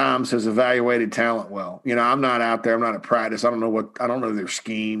sometimes has evaluated talent well. I'm not out there. I'm not at practice. I don't know their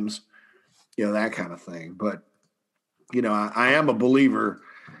schemes, that kind of thing. But, I am a believer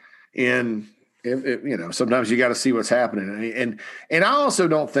in – sometimes you got to see what's happening. And I also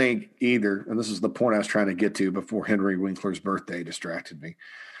don't think either, and this is the point I was trying to get to before Henry Winkler's birthday distracted me.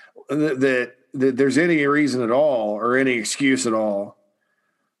 that there's any reason at all or any excuse at all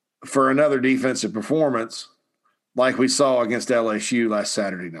for another defensive performance like we saw against LSU last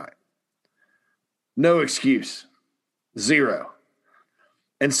Saturday night. No excuse. Zero.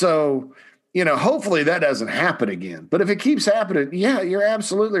 And so, hopefully that doesn't happen again. But if it keeps happening, yeah, you're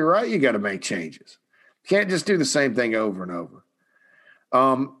absolutely right. You got to make changes. You can't just do the same thing over and over.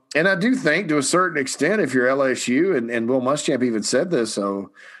 And I do think to a certain extent, if you're LSU, and Will Muschamp even said this,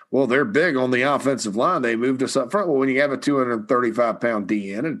 they're big on the offensive line. They moved us up front. Well, when you have a 235-pound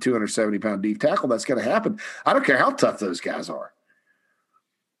DN and a 270-pound deep tackle, that's going to happen. I don't care how tough those guys are.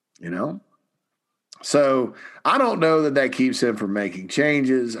 So I don't know that keeps him from making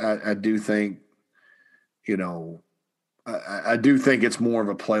changes. I do think, I do think it's more of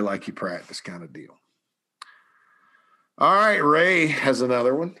a play like you practice kind of deal. All right, Ray has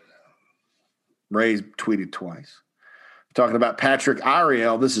another one. Ray's tweeted twice. Talking about Patrick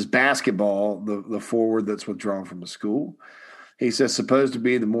Ariel. This is basketball, the forward that's withdrawn from the school. He says, supposed to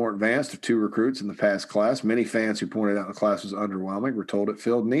be the more advanced of two recruits in the past class. Many fans who pointed out the class was underwhelming were told it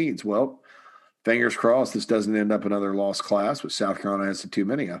filled needs. Well, fingers crossed this doesn't end up another lost class, which South Carolina has too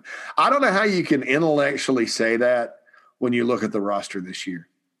many of. I don't know how you can intellectually say that when you look at the roster this year.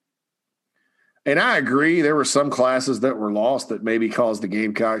 And I agree, there were some classes that were lost that maybe caused the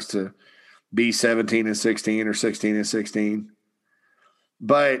Gamecocks to be 17-16 or 16-16.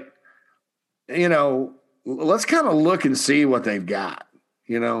 But, let's kind of look and see what they've got.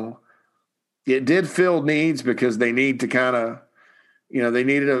 It did fill needs because they need to kind of, they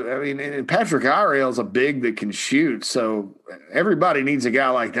needed and Patrick Ariel is a big that can shoot. So everybody needs a guy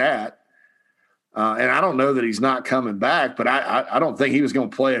like that. And I don't know that he's not coming back, but I don't think he was going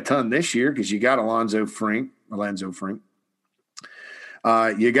to play a ton this year because you got Alonzo Frink. You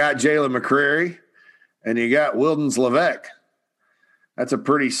got Jalen McCrary, and you got Wildens Levesque. That's a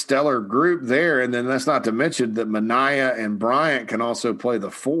pretty stellar group there. And then that's not to mention that Minaya and Bryant can also play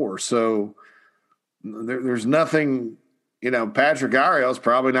the four. So there's nothing, Patrick Ariel is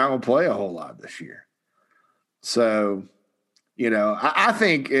probably not going to play a whole lot this year. So, I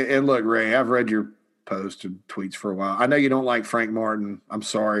think, and look, Ray, I've read your posts and tweets for a while. I know you don't like Frank Martin. I'm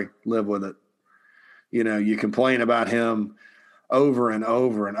sorry. Live with it. You complain about him over and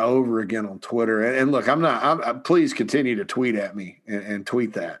over and over again on Twitter. And look, please continue to tweet at me and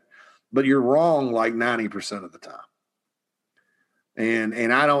tweet that. But you're wrong like 90% of the time.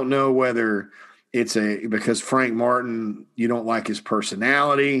 And I don't know whether it's because Frank Martin, you don't like his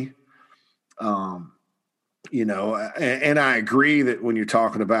personality. And I agree that when you're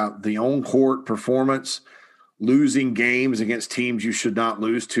talking about the on-court performance, losing games against teams you should not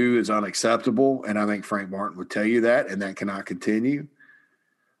lose to is unacceptable. And I think Frank Martin would tell you that, and that cannot continue.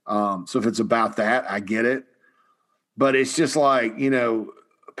 So if it's about that, I get it. But it's just like,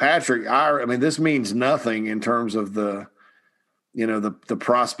 Patrick, this means nothing in terms of the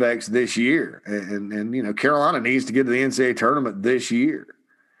prospects this year. And Carolina needs to get to the NCAA tournament this year,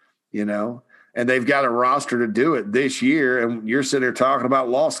 and they've got a roster to do it this year. And you're sitting there talking about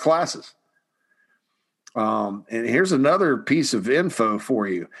lost classes. And here's another piece of info for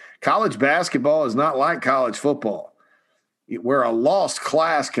you. College basketball is not like college football, where a lost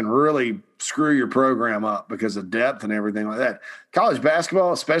class can really screw your program up because of depth and everything like that. College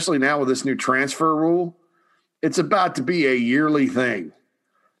basketball, especially now with this new transfer rule, it's about to be a yearly thing.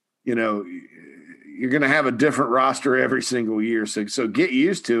 You're going to have a different roster every single year. So get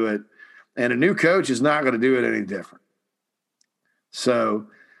used to it. And a new coach is not going to do it any different. So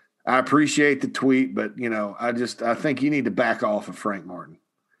I appreciate the tweet, but, I think you need to back off of Frank Martin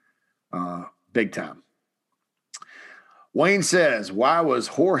big time. Wayne says, why was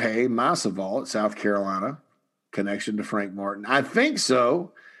Jorge Masvidal at South Carolina connection to Frank Martin? I think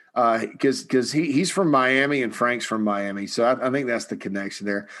so, because he's from Miami and Frank's from Miami. So I think that's the connection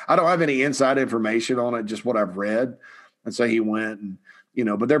there. I don't have any inside information on it, just what I've read. And so he went and,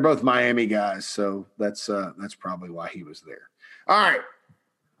 but they're both Miami guys. So that's probably why he was there. All right.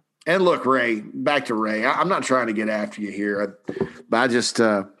 And look, Ray, back to Ray. I'm not trying to get after you here, but I just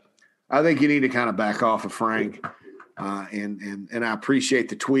I think you need to kind of back off of Frank. And I appreciate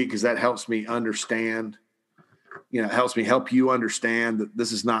the tweet because that helps me understand, helps me help you understand that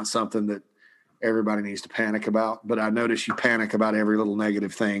this is not something that everybody needs to panic about. But I notice you panic about every little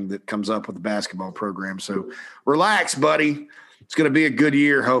negative thing that comes up with the basketball program. So relax, buddy. It's going to be a good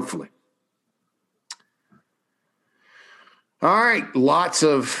year, hopefully. All right, lots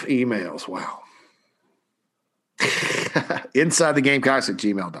of emails. Wow.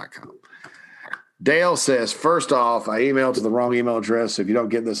 InsideTheGamecocks@gmail.com. Dale says, first off, I emailed to the wrong email address. So if you don't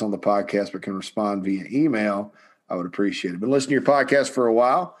get this on the podcast but can respond via email, I would appreciate it. Been listening to your podcast for a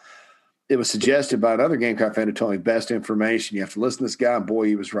while. it was suggested by another Gamecock fan who told me best information. You have to listen to this guy, and boy,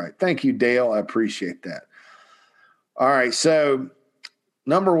 he was right. Thank you, Dale. I appreciate that. All right, so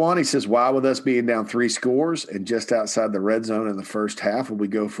number one, he says, why with us being down 3 scores and just outside the red zone in the first half, will we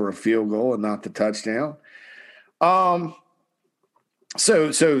go for a field goal and not the touchdown? So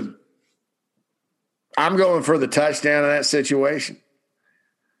I'm going for the touchdown in that situation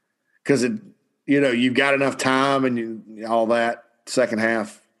because you've got enough time and all that second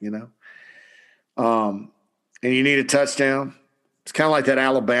half, and you need a touchdown. It's kind of like that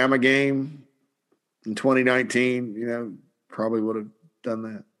Alabama game in 2019, probably would have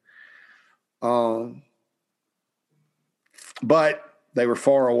done that. But they were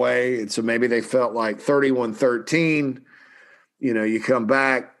far away, and so maybe they felt like 31-13, you come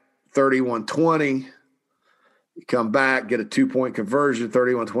back 31-20, you come back, get a 2-point conversion,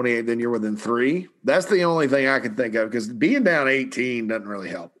 31-28, then you're within 3. That's the only thing I can think of because being down 18 doesn't really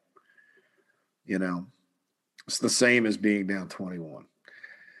help. It's the same as being down 21.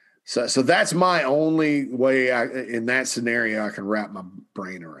 So that's my only way in that scenario I can wrap my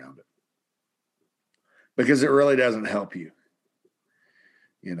brain around it because it really doesn't help you.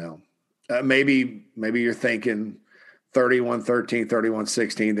 Maybe you're thinking 31-13,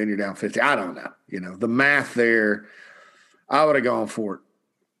 31-16, then you're down 50. I don't know. The math there, I would have gone for it.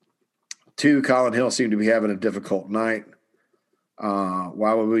 2, Colin Hill seemed to be having a difficult night.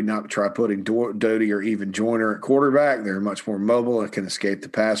 Why would we not try putting Doty or even Joyner at quarterback? They're much more mobile and can escape the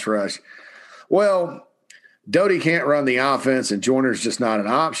pass rush. Well, Doty can't run the offense, and Joyner's just not an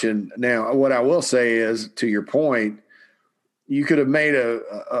option. Now, what I will say is, to your point, you could have made a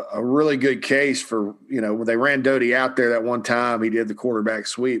really good case for, when they ran Doty out there that one time, he did the quarterback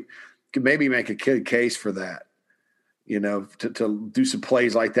sweep. Could maybe make a good case for that, to do some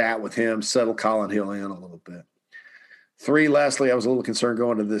plays like that with him, settle Colin Hill in a little bit. 3, lastly, I was a little concerned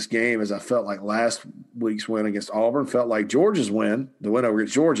going into this game as I felt like last week's win against Auburn felt like Georgia's win, the win over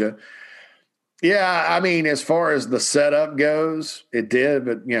against Georgia. Yeah, I mean, as far as the setup goes, it did.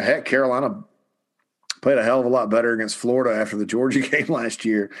 But, heck, Carolina played a hell of a lot better against Florida after the Georgia game last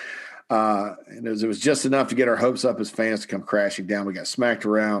year. And it was just enough to get our hopes up as fans to come crashing down. We got smacked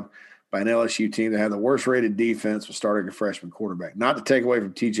around by an LSU team that had the worst-rated defense with starting a freshman quarterback. Not to take away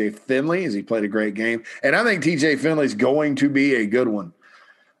from TJ Finley, as he played a great game. And I think TJ Finley's going to be a good one.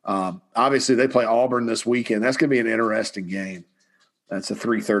 Obviously, they play Auburn this weekend. That's going to be an interesting game. That's a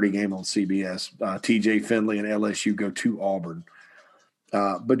 3:30 game on CBS. TJ Finley and LSU go to Auburn.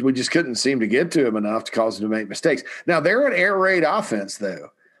 But we just couldn't seem to get to him enough to cause him to make mistakes. Now, they're an air raid offense,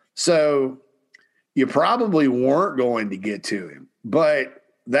 though. So you probably weren't going to get to him. But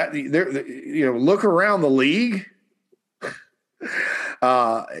that look around the league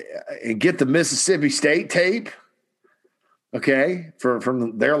and get the Mississippi State tape, okay,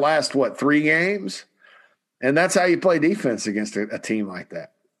 from their last, 3 games. And that's how you play defense against a team like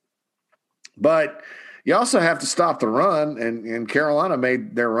that. But you also have to stop the run, and Carolina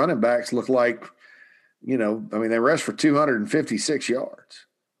made their running backs look like, they rushed for 256 yards.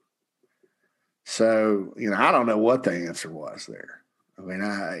 So, I don't know what the answer was there. I mean,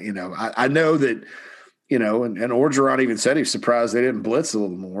 I know that, and Orgeron even said he was surprised they didn't blitz a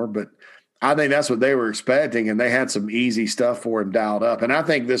little more, but I think that's what they were expecting, and they had some easy stuff for him dialed up. And I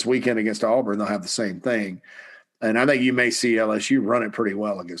think this weekend against Auburn, they'll have the same thing. And I think you may see LSU run it pretty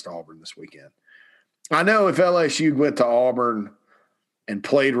well against Auburn this weekend. I know if LSU went to Auburn and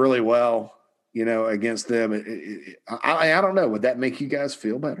played really well, against them, I don't know. Would that make you guys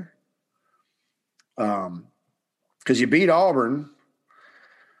feel better? Because you beat Auburn.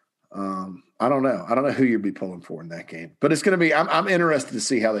 I don't know. I don't know who you'd be pulling for in that game. But it's going to be – I'm interested to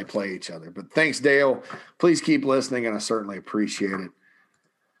see how they play each other. But thanks, Dale. Please keep listening, and I certainly appreciate it.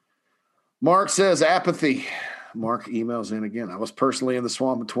 Mark says apathy. Mark emails in again. I was personally in the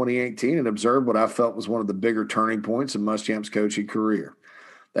swamp in 2018 and observed what I felt was one of the bigger turning points in Muschamp's coaching career.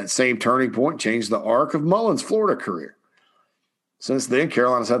 That same turning point changed the arc of Mullen's Florida career. Since then,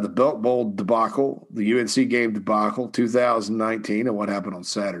 Carolina's had the Belk Bowl debacle, the UNC game debacle, 2019, and what happened on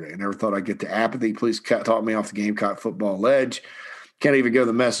Saturday. I never thought I'd get to apathy. Please talk me off the Gamecock football ledge. Can't even go to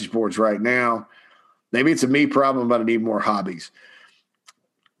the message boards right now. Maybe it's a me problem, but I need more hobbies.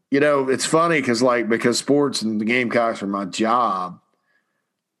 It's funny because sports and the Gamecocks are my job.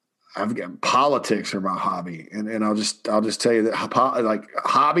 I've got politics are my hobby, and I'll just tell you that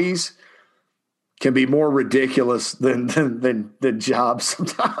hobbies can be more ridiculous than jobs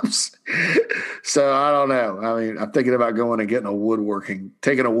sometimes. So I don't know. I mean, I'm thinking about going and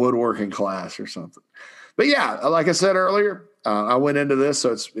taking a woodworking class or something. But yeah, like I said earlier, I went into this,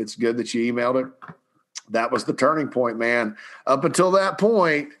 so it's good that you emailed it. That was the turning point, man. Up until that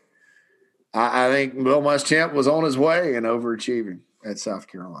point, I think Bill Muschamp was on his way and overachieving at South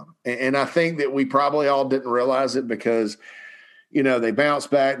Carolina. And I think that we probably all didn't realize it because, they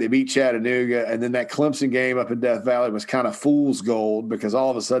bounced back, they beat Chattanooga, and then that Clemson game up in Death Valley was kind of fool's gold because all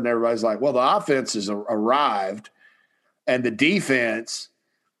of a sudden everybody's like, well, the offense has arrived and the defense,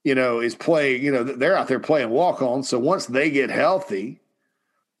 is playing, they're out there playing walk-on. So once they get healthy,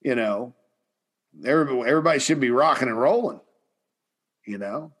 everybody should be rocking and rolling, and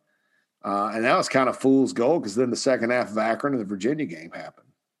that was kind of fool's gold because then the second half of Akron and the Virginia game happened.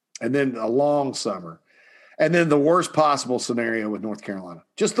 And then a long summer. And then the worst possible scenario with North Carolina.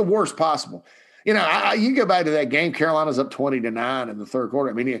 Just the worst possible. You go back to that game, Carolina's up 20-9 in the third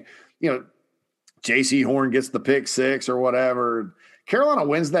quarter. I mean, J.C. Horn gets the pick six or whatever. Carolina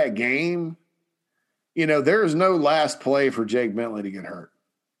wins that game. There's no last play for Jake Bentley to get hurt.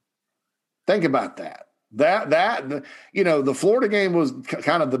 Think about that. The Florida game was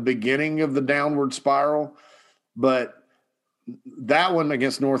kind of the beginning of the downward spiral, but that one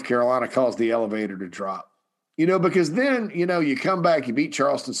against North Carolina caused the elevator to drop. Because then, you come back, you beat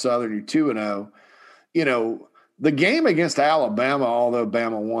Charleston Southern, you're 2-0. The game against Alabama, although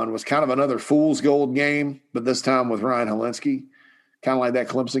Bama won, was kind of another fool's gold game, but this time with Ryan Hilinski, kind of like that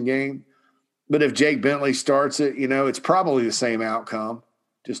Clemson game. But if Jake Bentley starts it, it's probably the same outcome,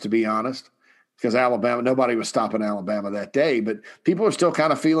 just to be honest, because Alabama, nobody was stopping Alabama that day, but people are still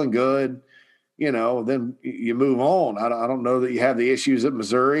kind of feeling good. Then you move on. I don't know that you have the issues at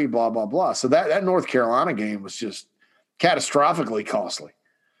Missouri, blah, blah, blah. So that North Carolina game was just catastrophically costly.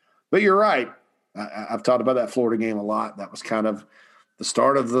 But you're right. I've talked about that Florida game a lot. That was kind of the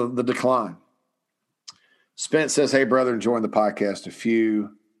start of the decline. Spence says, hey, brother, enjoying the podcast. A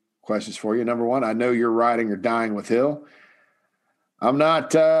few questions for you. Number one, I know you're riding or dying with Hill. I'm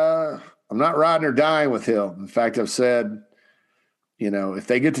not riding or dying with Hill. In fact, I've said, if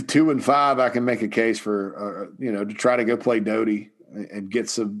they get to 2-5, I can make a case for, to try to go play Doty and get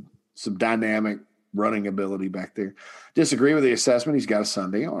some dynamic running ability back there. Disagree with the assessment. He's got a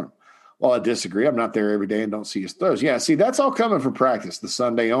Sunday arm. Well, I disagree. I'm not there every day and don't see his throws. Yeah, see, that's all coming from practice. The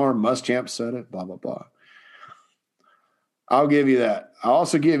Sunday arm, Muschamp said it, blah, blah, blah. I'll give you that. I'll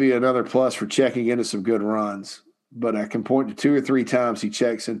also give you another plus for checking into some good runs, but I can point to 2 or 3 times he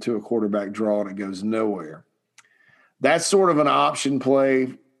checks into a quarterback draw and it goes nowhere. That's sort of an option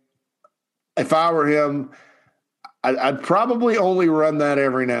play. If I were him, I'd probably only run that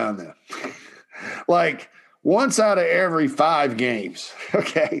every now and then. Like once out of every 5 games,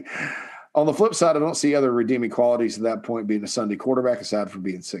 okay? On the flip side, I don't see other redeeming qualities at that point being a Sunday quarterback aside from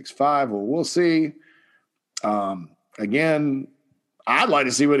being 6'5". Well, we'll see. Again, I'd like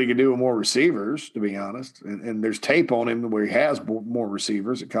to see what he can do with more receivers, to be honest. And there's tape on him where he has more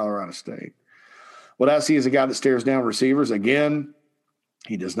receivers at Colorado State. What I see is a guy that stares down receivers. Again,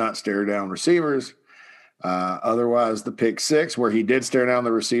 he does not stare down receivers. Otherwise, the pick six, where he did stare down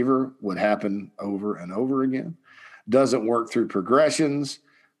the receiver, would happen over and over again. Doesn't work through progressions.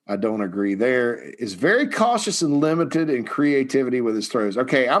 I don't agree there. Is very cautious and limited in creativity with his throws.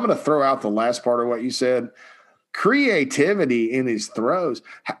 Okay, I'm going to throw out the last part of what you said. Creativity in his throws.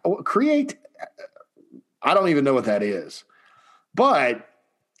 I don't even know what that is. But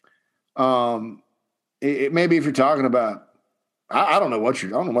maybe if you're talking about, I don't know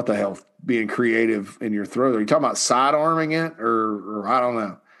what the hell being creative in your throw. Are you talking about side arming it or I don't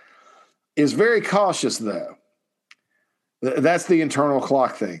know. Is very cautious though. That's the internal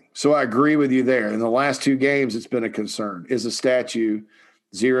clock thing. So I agree with you there. In the last 2 games, it's been a concern. Is a statue,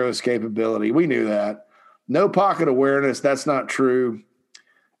 0 escapability. We knew that. No pocket awareness. That's not true.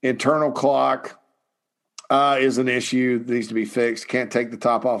 Internal clock is an issue that needs to be fixed. Can't take the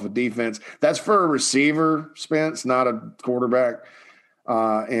top off of defense. That's for a receiver, Spence, not a quarterback.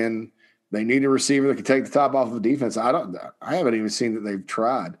 And they need a receiver that can take the top off of defense. I haven't even seen that they've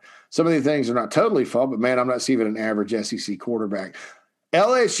tried. Some of these things are not totally fault, but man, I'm not seeing an average SEC quarterback.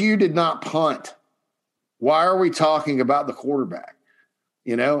 LSU did not punt. Why are we talking about the quarterback?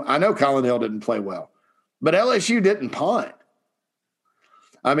 I know Colin Hill didn't play well, but LSU didn't punt.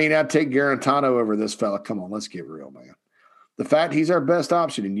 I mean, I'd take Garantano over this fella. Come on, let's get real, man. The fact he's our best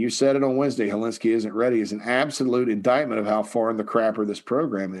option, and you said it on Wednesday, Hilinski isn't ready, is an absolute indictment of how far in the crapper this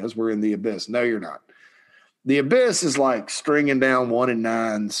program is. We're in the abyss. No, you're not. The abyss is like stringing down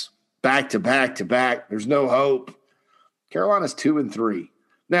 1-9s back to back to back. There's no hope. Carolina's 2-3.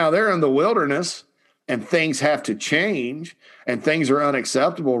 Now, they're in the wilderness, and things have to change, and things are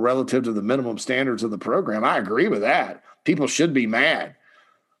unacceptable relative to the minimum standards of the program. I agree with that. People should be mad.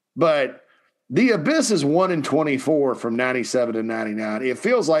 But the abyss is 1-24 from 97 to 99. It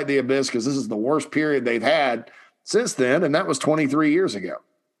feels like the abyss because this is the worst period they've had since then, and that was 23 years ago.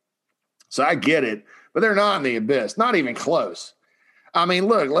 So I get it, but they're not in the abyss, not even close. I mean,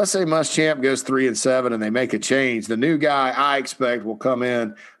 look, let's say Muschamp goes 3-7 and they make a change. The new guy I expect will come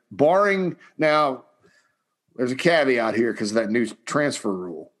in, barring now. There's a caveat here because of that new transfer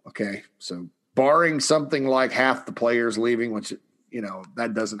rule. Okay, so barring something like half the players leaving, which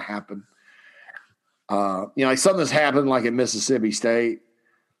that doesn't happen. Like something that's happened like at Mississippi State.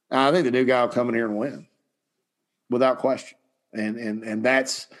 I think the new guy will come in here and win, without question. And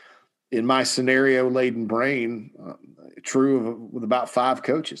that's, in my scenario-laden brain, true with about 5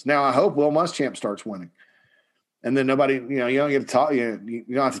 coaches. Now, I hope Will Muschamp starts winning. And then nobody, you don't get to talk, you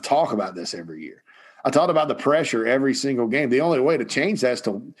don't have to talk about this every year. I talked about the pressure every single game. The only way to change that is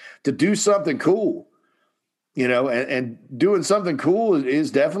to do something cool, and doing something cool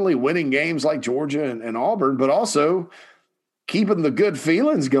is definitely winning games like Georgia and Auburn, but also keeping the good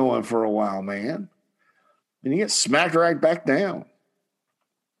feelings going for a while, man. And you get smacked right back down.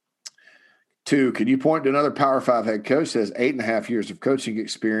 2, can you point to another Power 5 head coach that has 8.5 years of coaching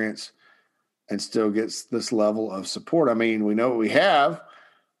experience and still gets this level of support? I mean, we know what we have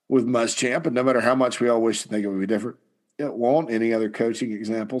with Muschamp, and no matter how much we all wish to think it would be different, it won't. Any other coaching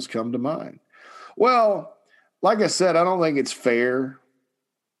examples come to mind? Well, like I said, I don't think it's fair,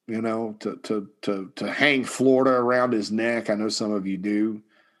 to hang Florida around his neck. I know some of you do.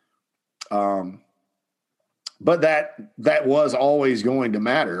 But that was always going to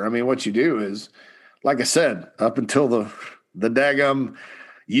matter. I mean, what you do is, like I said, up until the daggum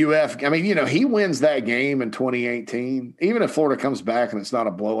UF, I mean, he wins that game in 2018. Even if Florida comes back and it's not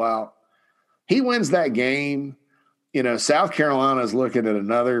a blowout, he wins that game. South Carolina is looking at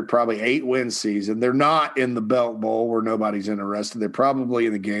another probably 8-win season. They're not in the Belt Bowl where nobody's interested. They're probably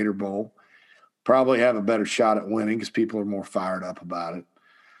in the Gator Bowl. Probably have a better shot at winning because people are more fired up about it.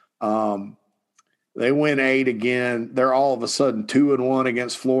 They win 8 again. They're all of a sudden 2-1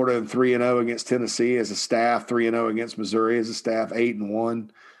 against Florida and 3-0 against Tennessee as a staff, 3-0 against Missouri as a staff, 8-1.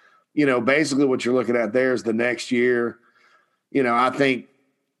 Basically what you're looking at there is the next year. I think,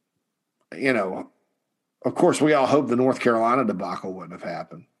 of course, we all hope the North Carolina debacle wouldn't have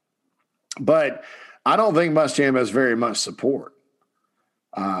happened. But I don't think Muschamp has very much support.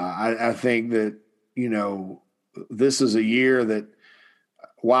 I think that, this is a year that,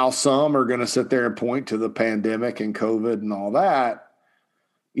 while some are going to sit there and point to the pandemic and COVID and all that,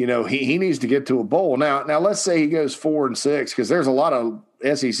 he needs to get to a bowl. Now let's say he goes 4-6, because there's a lot of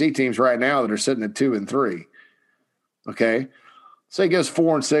SEC teams right now that are sitting at 2-3. Okay. Say he goes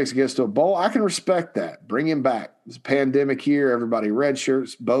 4-6, gets to a bowl. I can respect that. Bring him back. It's a pandemic year. Everybody red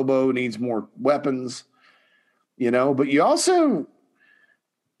shirts. Bobo needs more weapons, but you also,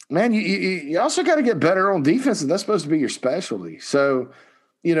 man, you also got to get better on defense, and that's supposed to be your specialty. So,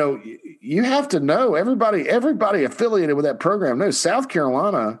 you have to know, everybody affiliated with that program knows South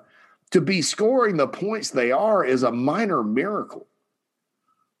Carolina, to be scoring the points they are, is a minor miracle.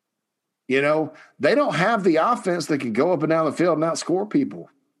 They don't have the offense that can go up and down the field and outscore people.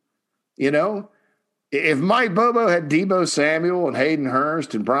 If Mike Bobo had Debo Samuel and Hayden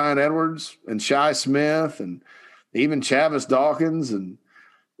Hurst and Brian Edwards and Shi Smith and even Chavis Dawkins and,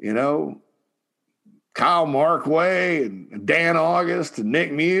 Kyle Markway and Dan August and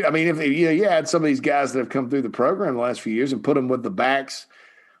Nick Mute. I mean, if you had some of these guys that have come through the program the last few years and put them with the backs.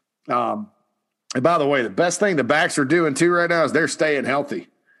 And by the way, the best thing the backs are doing too right now is they're staying healthy.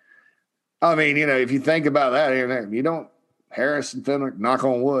 I mean, if you think about that here and there, Harris and Fenwick, knock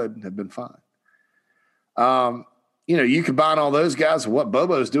on wood, have been fine. You combine all those guys with what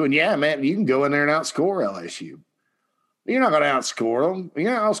Bobo's doing. Yeah, man, you can go in there and outscore LSU. You're not going to outscore them.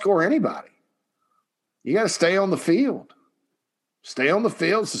 You're not going to outscore anybody. You got to stay on the field. Stay on the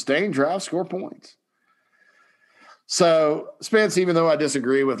field, sustain drive, score points. So, Spence, even though I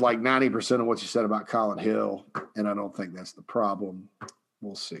disagree with like 90% of what you said about Colin Hill, and I don't think that's the problem,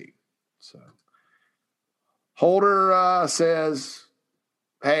 we'll see. So, Holder says,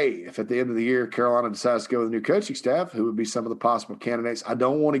 hey, if at the end of the year Carolina decides to go with a new coaching staff, who would be some of the possible candidates? I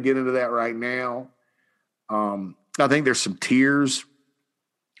don't want to get into that right now. I think there's some tiers.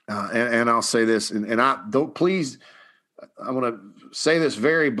 And I'll say this, and I don't, please, I want to say this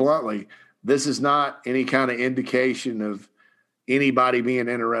very bluntly. This is not any kind of indication of anybody being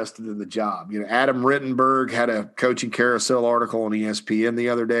interested in the job. Adam Rittenberg had a coaching carousel article on ESPN the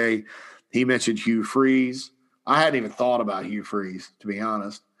other day. He mentioned Hugh Freeze. I hadn't even thought about Hugh Freeze, to be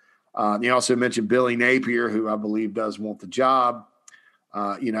honest. He also mentioned Billy Napier, who I believe does want the job.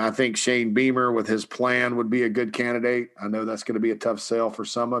 I think Shane Beamer with his plan would be a good candidate. I know that's going to be a tough sell for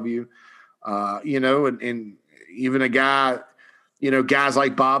some of you, and even a guy, guys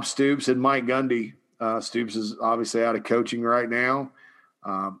like Bob Stoops and Mike Gundy. Stoops is obviously out of coaching right now.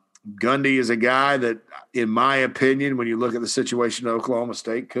 Gundy is a guy that, in my opinion, when you look at the situation at Oklahoma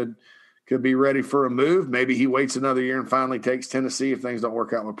State, could be ready for a move. Maybe he waits another year and finally takes Tennessee if things don't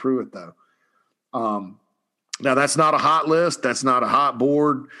work out with Pruitt, though. Now, that's not a hot list. That's not a hot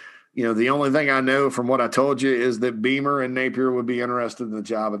board. The only thing I know from what I told you is that Beamer and Napier would be interested in the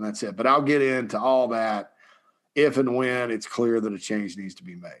job, and that's it. But I'll get into all that if and when it's clear that a change needs to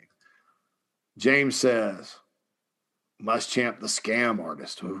be made. James says, Muschamp, the scam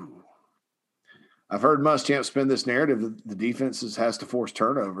artist. Ooh. I've heard Muschamp spin this narrative that the defenses has to force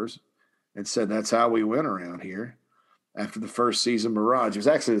turnovers and said that's how we win around here after the first season mirage. It was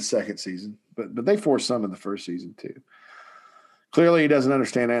actually the second season, but they forced some in the first season too. Clearly, he doesn't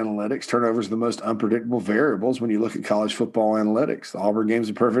understand analytics. Turnovers are the most unpredictable variables when you look at college football analytics. The Auburn game is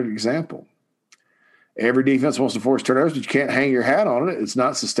a perfect example. Every defense wants to force turnovers, but you can't hang your hat on it. It's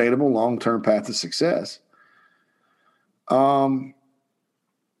not a sustainable long-term path to success.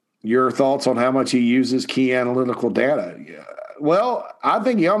 Your thoughts on how much he uses key analytical data? Yeah. Well, I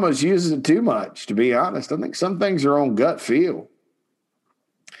think he almost uses it too much, to be honest. I think some things are on gut feel.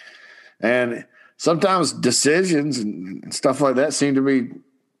 And sometimes decisions and stuff like that seem to be,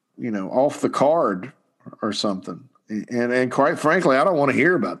 off the card or something. And quite frankly, I don't want to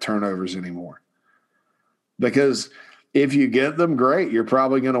hear about turnovers anymore. Because if you get them, great, you're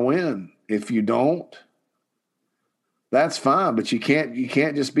probably going to win. If you don't, that's fine. But you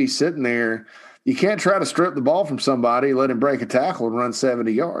can't just be sitting there. You can't try to strip the ball from somebody, let him break a tackle and run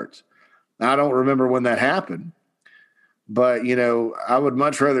 70 yards. Now, I don't remember when that happened. But, I would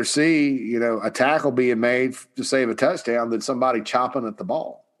much rather see, a tackle being made to save a touchdown than somebody chopping at the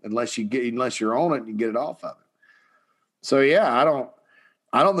ball, unless you're on it and you get it off of it. So, yeah,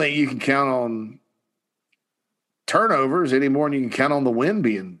 I don't think you can count on turnovers any more than you can count on the wind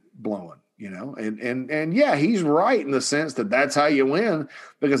being blowing, And yeah, he's right in the sense that that's how you win,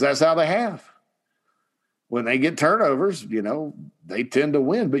 because that's how they have. When they get turnovers, they tend to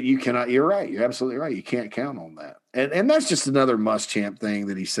win, but you cannot. You're right. You're absolutely right. You can't count on that. And that's just another Muschamp thing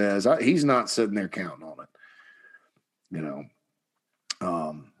that he says. He's not sitting there counting on it.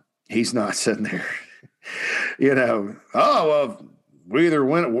 He's not sitting there, oh, well, we either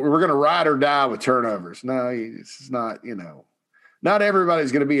win, we're going to ride or die with turnovers. No, it's not, not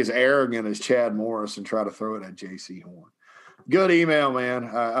everybody's going to be as arrogant as Chad Morris and try to throw it at J.C. Horn. Good email,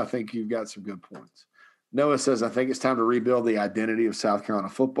 man. I think you've got some good points. Noah says, I think it's time to rebuild the identity of South Carolina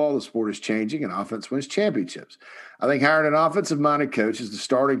football. The sport is changing and offense wins championships. I think hiring an offensive-minded coach is the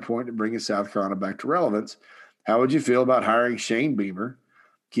starting point to bringing South Carolina back to relevance. How would you feel about hiring Shane Beamer?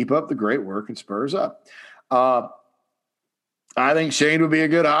 Keep up the great work and Spurs up. I think Shane would be a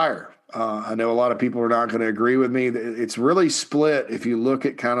good hire. I know a lot of people are not going to agree with me. It's really split if you look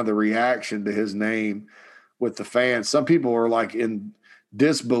at kind of the reaction to his name with the fans. Some people are like in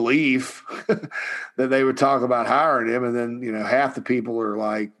disbelief that they would talk about hiring him, and then half the people are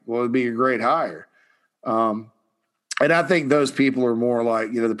like, well, it'd be a great hire. And I think those people are more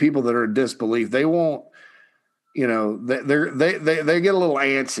like, the people that are in disbelief, they won't, they get a little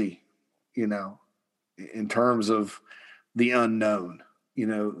antsy, in terms of the unknown.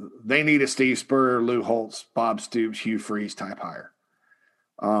 They need a Steve Spurrier, Lou Holtz, Bob Stoops, Hugh Freeze type hire.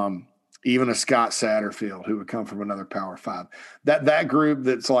 Even a Scott Satterfield, who would come from another Power Five. That group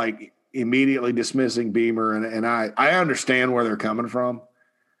that's like immediately dismissing Beamer, and I understand where they're coming from.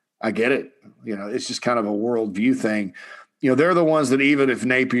 I get it. It's just kind of a worldview thing. They're the ones that, even if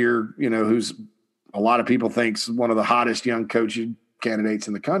Napier, who's a lot of people thinks one of the hottest young coaching candidates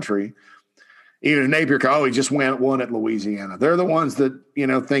in the country, even if Napier, he just won at Louisiana. They're the ones that,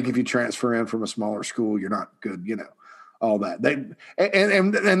 think if you transfer in from a smaller school, you're not good, all that.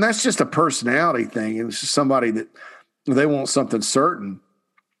 And that's just a personality thing. It's just somebody that they want something certain.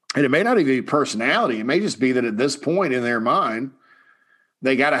 And it may not even be personality. It may just be that at this point in their mind,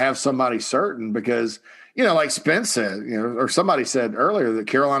 they got to have somebody certain because, like Spence said, or somebody said earlier that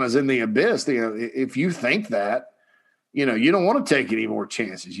Carolina's in the abyss. If you think that, you don't want to take any more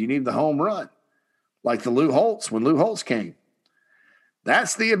chances. You need the home run. Like the Lou Holtz, when Lou Holtz came.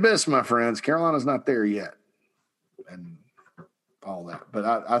 That's the abyss, my friends. Carolina's not there yet. And all that.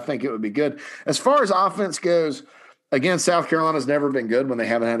 But I think it would be good. As far as offense goes, again, South Carolina's never been good when they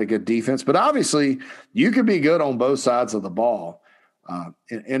haven't had a good defense. But obviously, you could be good on both sides of the ball.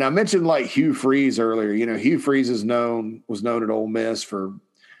 And I mentioned like Hugh Freeze earlier. Hugh Freeze was known at Ole Miss for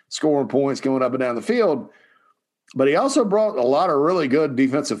scoring points going up and down the field. But he also brought a lot of really good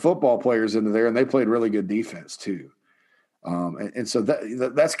defensive football players into there, and they played really good defense too. And so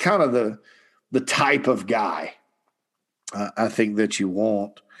that's kind of the type of guy I think that you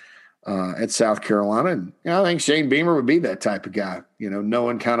want. at South Carolina. And I think Shane Beamer would be that type of guy,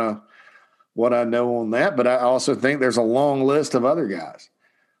 knowing kind of what I know on that. But I also think there's a long list of other guys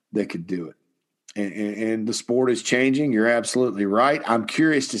that could do it. And the sport is changing. You're absolutely right. I'm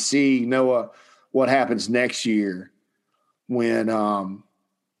curious to see, Noah, what happens next year when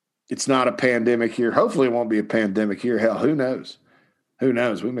it's not a pandemic year. Hopefully it won't be a pandemic year. Hell, who knows? Who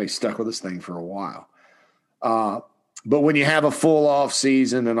knows? We may be stuck with this thing for a while. But when you have a full off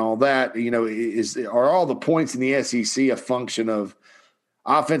season and all that, are all the points in the SEC a function of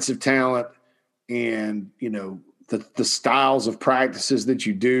offensive talent and, the styles of practices that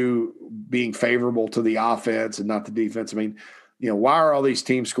you do being favorable to the offense and not the defense? I mean, why are all these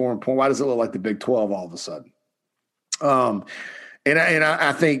teams scoring points? Why does it look like the Big 12 all of a sudden? And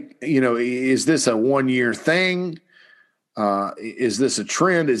I think, is this a 1-year thing? Is this a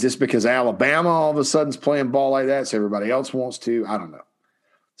trend? Is this because Alabama all of a sudden is playing ball like that, so everybody else wants to? I don't know.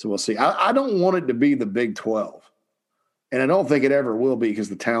 So we'll see. I don't want it to be the Big 12, and I don't think it ever will be because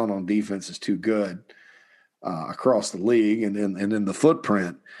the talent on defense is too good across the league and in the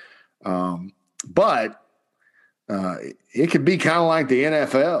footprint. But it could be kind of like the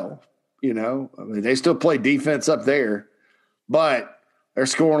NFL. I mean, they still play defense up there, but they're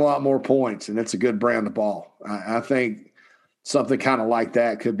scoring a lot more points, and it's a good brand of ball. I think something kind of like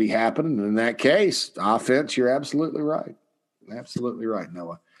that could be happening. In that case, offense, you're absolutely right. Absolutely right,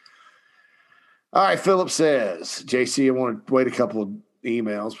 Noah. All right, Philip says, JC, I want to wait a couple of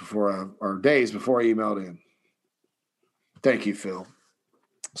emails or days before I emailed in. Thank you, Phil.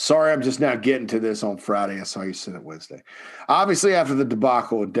 Sorry, I'm just now getting to this on Friday. I saw you send it Wednesday. Obviously, after the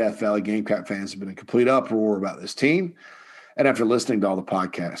debacle with Death Valley, Gamecock fans have been in complete uproar about this team. And after listening to all the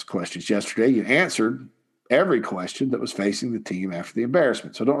podcast questions yesterday, you answered every question that was facing the team after the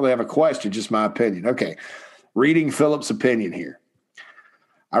embarrassment. So I don't really have a question, just my opinion. Okay, reading Philip's opinion here.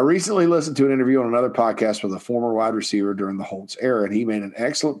 I recently listened to an interview on another podcast with a former wide receiver during the Holtz era, and he made an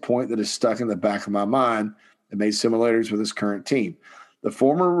excellent point that is stuck in the back of my mind and made similarities with his current team. The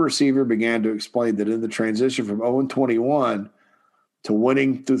former receiver began to explain that in the transition from 0-21 to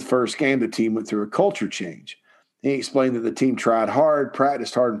winning through the first game, the team went through a culture change. He explained that the team tried hard,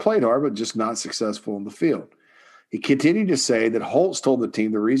 practiced hard, and played hard, but just not successful in the field. He continued to say that Holtz told the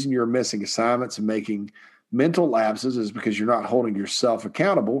team the reason you're missing assignments and making mental lapses is because you're not holding yourself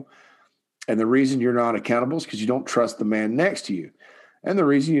accountable. And the reason you're not accountable is because you don't trust the man next to you. And the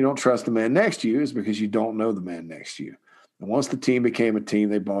reason you don't trust the man next to you is because you don't know the man next to you. And once the team became a team,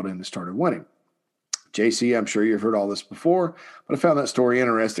 they bought in and started winning. JC, I'm sure you've heard all this before, but I found that story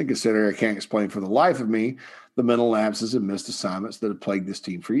interesting considering I can't explain for the life of me the mental lapses and missed assignments that have plagued this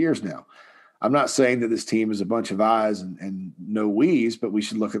team for years now. I'm not saying that this team is a bunch of I's and no we's, but we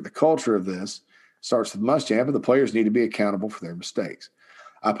should look at the culture of this. It starts with Muschamp, and the players need to be accountable for their mistakes.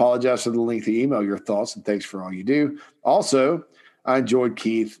 I apologize for the lengthy email, your thoughts, and thanks for all you do. Also, I enjoyed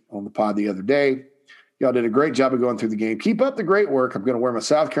Keith on the pod the other day. Y'all did a great job of going through the game. Keep up the great work. I'm going to wear my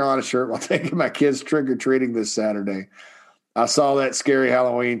South Carolina shirt while taking my kids trick-or-treating this Saturday. I saw that scary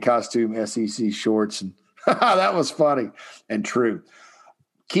Halloween costume, SEC shorts, and that was funny and true.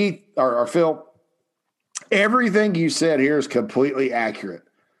 Keith, or Phil, everything you said here is completely accurate,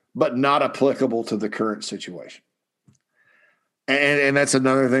 but not applicable to the current situation. And that's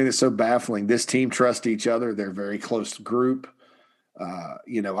another thing that's so baffling. This team trusts each other. They're a very close group.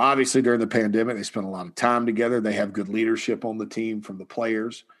 Obviously during the pandemic, they spent a lot of time together. They have good leadership on the team from the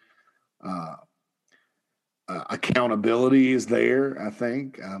players. Accountability is there, I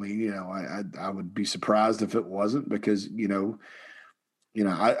think. I mean, I would be surprised if it wasn't because,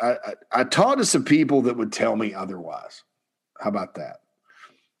 I talked to some people that would tell me otherwise. How about that?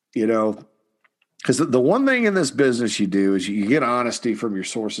 Because the one thing in this business you do is you get honesty from your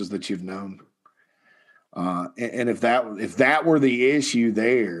sources that you've known. And if that were the issue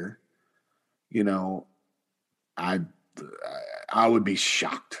there, I would be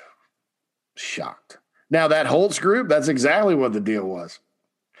shocked. Now that Holtz group, that's exactly what the deal was.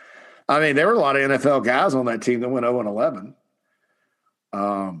 I mean, there were a lot of NFL guys on that team that went 0-11.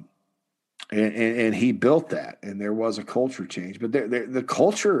 And he built that, and there was a culture change. But the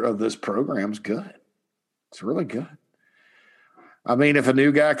culture of this program is good. It's really good. I mean, if a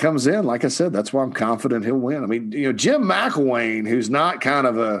new guy comes in, like I said, that's why I'm confident he'll win. I mean, Jim McElwain, who's not kind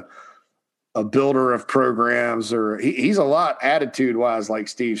of a builder of programs, or he's a lot attitude-wise like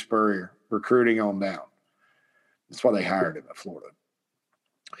Steve Spurrier, recruiting on down. That's why they hired him at Florida.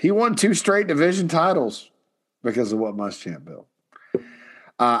 He won 2 straight division titles because of what Muschamp built.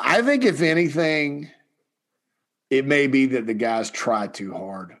 I think, if anything, it may be that the guys try too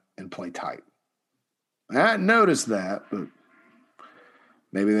hard and play tight. I noticed that, but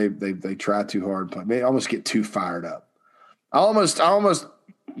Maybe they try too hard, but they almost get too fired up. I almost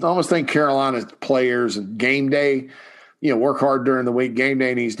think Carolina's players and game day, work hard during the week. Game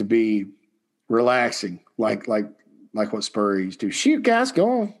day needs to be relaxing, like what Spurrier used to. Shoot, guys,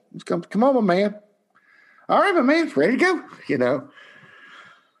 go on. Come on, my man. All right, my man, ready to go,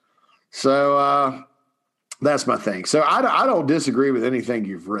 So that's my thing. So I don't disagree with anything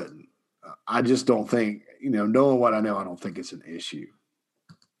you've written. I just don't think, knowing what I know, I don't think it's an issue.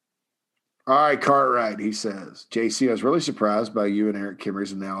 All right, Cartwright, he says, JC, I was really surprised by you and Eric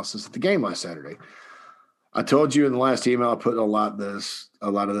Kimmer's analysis of the game last Saturday. I told you in the last email I put a lot of this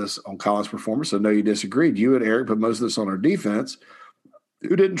on Collins' performance, so no, you disagreed. You and Eric put most of this on our defense,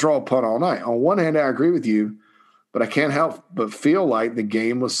 who didn't draw a punt all night. On one hand, I agree with you, but I can't help but feel like the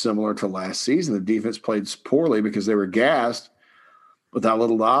game was similar to last season. The defense played poorly because they were gassed with how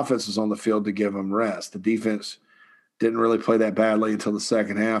little the offense was on the field to give them rest. The defense didn't really play that badly until the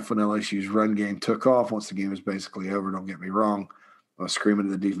second half when LSU's run game took off. Once the game was basically over, don't get me wrong, I was screaming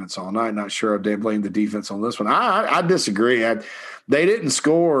at the defense all night. Not sure I blame the defense on this one. I disagree. They didn't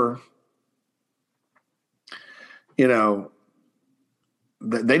score, they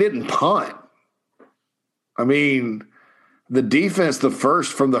didn't punt. I mean, the defense,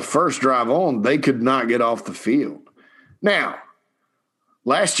 from the first drive on, they could not get off the field. Now,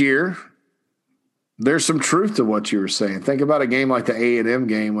 last year, there's some truth to what you were saying. Think about a game like the A&M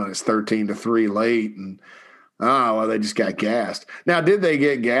game when it's 13-3 late and, they just got gassed. Now, did they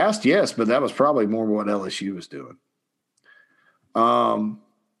get gassed? Yes, but that was probably more what LSU was doing. And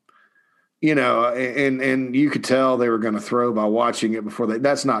you could tell they were going to throw by watching it before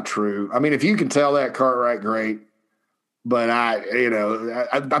that's not true. I mean, if you can tell that, Cartwright, great. But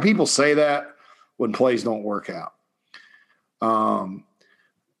people say that when plays don't work out.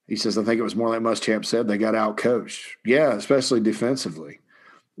 He says, I think it was more like Muschamp said, they got out-coached. Yeah, especially defensively.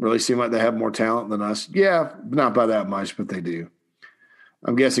 Really seem like they have more talent than us. Yeah, not by that much, but they do.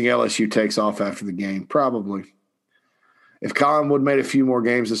 I'm guessing LSU takes off after the game. Probably. If Colin would have made a few more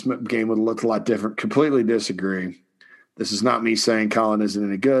games, this game would have looked a lot different. Completely disagree. This is not me saying Colin isn't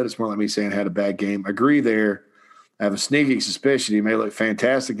any good. It's more like me saying had a bad game. Agree there. I have a sneaking suspicion he may look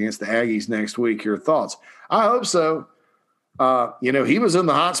fantastic against the Aggies next week. Your thoughts? I hope so. He was in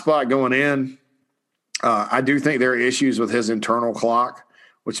the hot spot going in. I do think there are issues with his internal clock,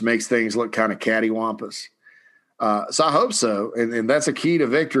 which makes things look kind of cattywampus. So I hope so. And that's a key to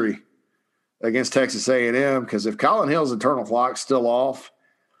victory against Texas A&M, because if Colin Hill's internal clock's still off,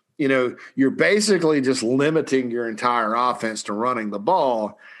 you're basically just limiting your entire offense to running the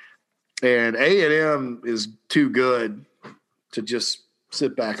ball. And A&M is too good to just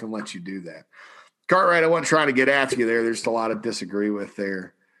sit back and let you do that. Cartwright, I wasn't trying to get after you there. There's just a lot to disagree with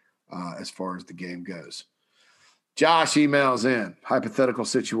there as far as the game goes. Josh emails in. Hypothetical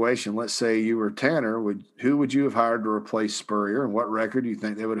situation. Let's say you were Tanner. Who would you have hired to replace Spurrier, and what record do you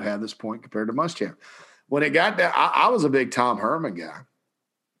think they would have had at this point compared to Muschamp? When it got down, I was a big Tom Herman guy.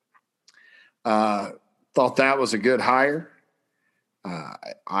 Thought that was a good hire.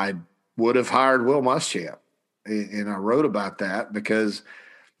 I would have hired Will Muschamp, and I wrote about that because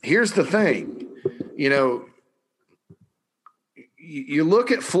here's the thing. You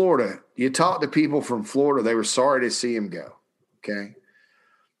look at Florida, you talk to people from Florida, they were sorry to see him go, okay?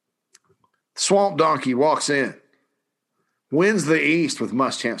 Swamp Donkey walks in, wins the East with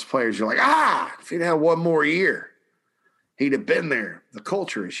Muschamp's players. You're like, if he'd had one more year, he'd have been there. The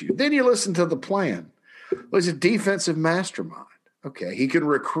culture issue. Then you listen to the plan. Well, he's a defensive mastermind. Okay, he can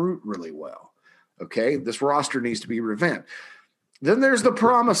recruit really well. Okay, this roster needs to be revamped. Then there's the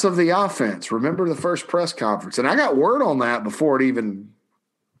promise of the offense. Remember the first press conference. And I got word on that before it even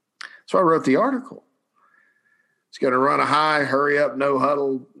 – so I wrote the article. It's going to run a high, hurry up, no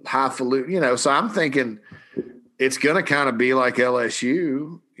huddle, highfalutin. So I'm thinking it's going to kind of be like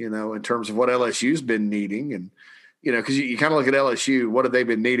LSU, in terms of what LSU's been needing. And, because you kind of look at LSU, what have they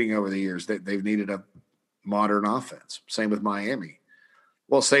been needing over the years? They've needed a modern offense. Same with Miami.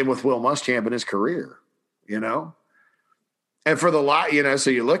 Well, same with Will Muschamp in his career, And for the lot,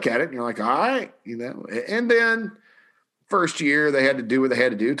 so you look at it and you're like, all right, and then first year they had to do what they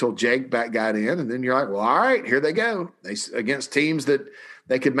had to do until Jake back got in. And then you're like, well, all right, here they go. Against teams that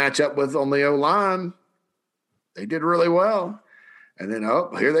they could match up with on the O-line, they did really well. And then,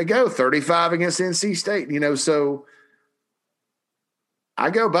 here they go, 35 against NC State. So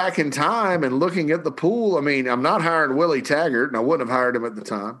I go back in time and looking at the pool. I mean, I'm not hiring Willie Taggart, and I wouldn't have hired him at the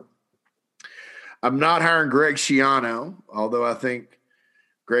time. I'm not hiring Greg Schiano, although I think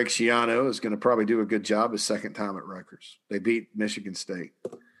Greg Schiano is going to probably do a good job his second time at Rutgers. They beat Michigan State.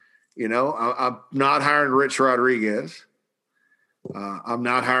 I'm not hiring Rich Rodriguez. I'm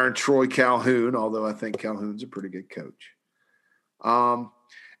not hiring Troy Calhoun, although I think Calhoun's a pretty good coach.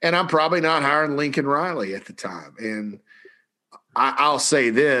 And I'm probably not hiring Lincoln Riley at the time. And I'll say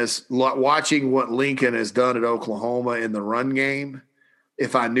this, watching what Lincoln has done at Oklahoma in the run game,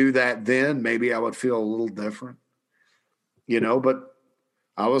 if I knew that then, maybe I would feel a little different, but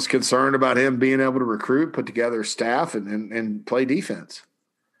I was concerned about him being able to recruit, put together a staff, and play defense,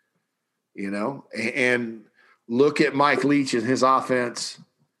 and look at Mike Leach and his offense,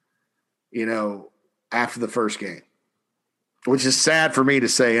 after the first game, which is sad for me to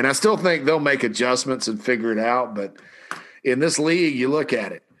say. And I still think they'll make adjustments and figure it out, but in this league, you look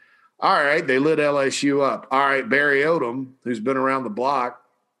at it. All right, they lit LSU up. All right, Barry Odom, who's been around the block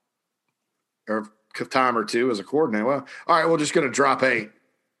or a time or two as a coordinator. Well, all right, we're just going to drop 8.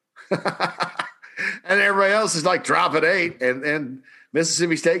 And everybody else is like dropping 8, and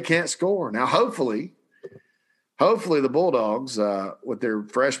Mississippi State can't score. Now, hopefully the Bulldogs, with their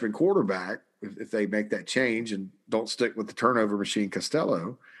freshman quarterback, if they make that change and don't stick with the turnover machine,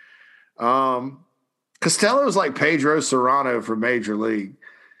 Costello is like Pedro Serrano from Major League.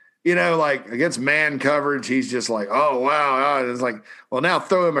 Like against man coverage, he's just like, oh, wow. And it's like, well, now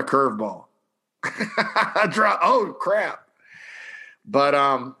throw him a curveball. Oh, crap.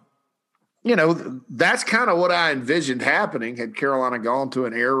 But, that's kind of what I envisioned happening had Carolina gone to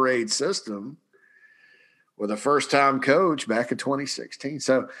an air raid system with a first-time coach back in 2016.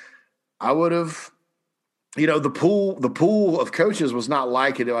 So I would have, the pool of coaches was not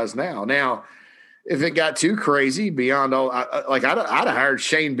like it was now. Now, if it got too crazy beyond all, I'd have hired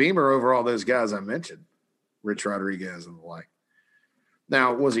Shane Beamer over all those guys I mentioned, Rich Rodriguez and the like.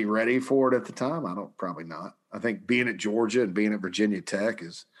 Now, was he ready for it at the time? Probably not. I think being at Georgia and being at Virginia Tech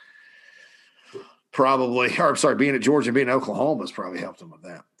is being at Georgia and being at Oklahoma has probably helped him with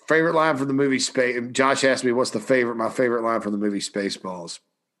that. Favorite line from the movie Space. Josh asked me what's my favorite line from the movie Spaceballs.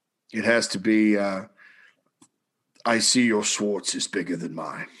 It has to be, I see your Schwartz is bigger than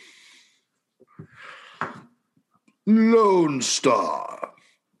mine. Lone Star.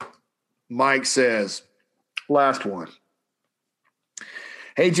 Mike says, last one.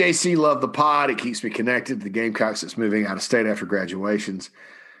 Hey, JC, love the pod. It keeps me connected to the Gamecocks that's moving out of state after graduation.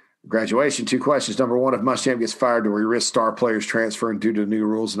 2 questions. Number 1, if Muschamp gets fired, do we risk star players transferring due to new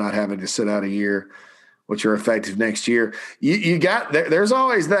rules and not having to sit out a year, which are effective next year? There's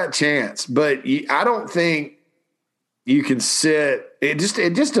always that chance, but I don't think you can sit. It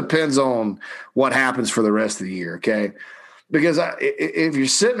just depends on what happens for the rest of the year, okay? Because if you're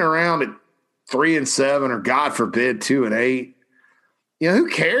sitting around at 3-7 or God forbid 2-8, who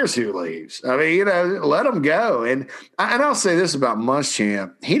cares who leaves? I mean, let them go. And I'll say this about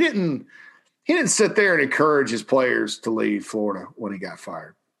Muschamp: he didn't sit there and encourage his players to leave Florida when he got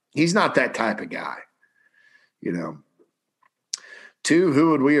fired. He's not that type of guy, 2, who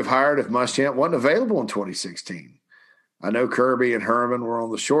would we have hired if Muschamp wasn't available in 2016? I know Kirby and Herman were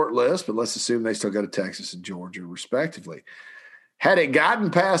on the short list, but let's assume they still go to Texas and Georgia, respectively. Had it gotten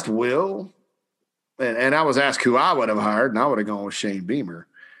past Will, and I was asked who I would have hired, and I would have gone with Shane Beamer.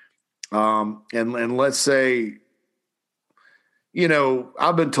 And let's say,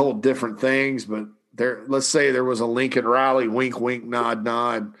 I've been told different things, but let's say there was a Lincoln Riley, wink, wink, nod,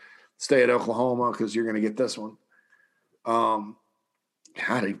 nod, stay at Oklahoma because you're going to get this one.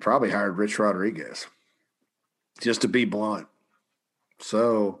 He probably hired Rich Rodriguez, just to be blunt.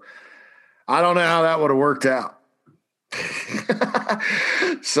 So I don't know how that would have worked out.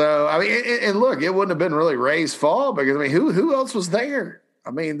 So, I mean, and look, it wouldn't have been really Ray's fault because, I mean, who else was there? I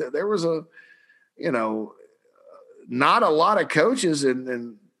mean, there was not a lot of coaches,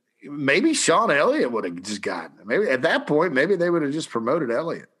 and maybe Sean Elliott would have just gotten it. Maybe at that point, maybe they would have just promoted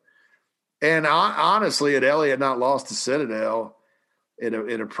Elliott. And honestly, had Elliott not lost to Citadel,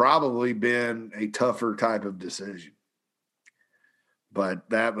 it'd have probably been a tougher type of decision. But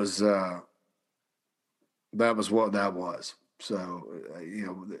that was what that was. So,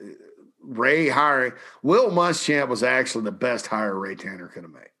 Ray hiring Will Muschamp was actually the best hire Ray Tanner could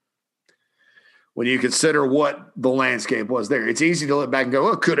have made. When you consider what the landscape was there, it's easy to look back and go,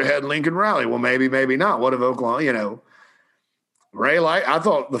 well, could have had Lincoln Riley. Well, maybe not. What if Oklahoma, Ray, I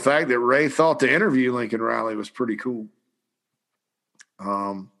thought the fact that Ray thought to interview Lincoln Riley was pretty cool.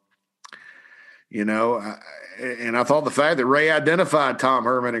 And I thought the fact that Ray identified Tom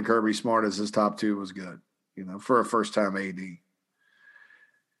Herman and Kirby Smart as his top 2 was good, for a first-time AD.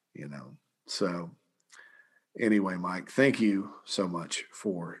 So anyway, Mike, thank you so much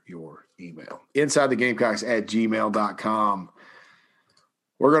for your email. InsideTheGamecocks@gmail.com.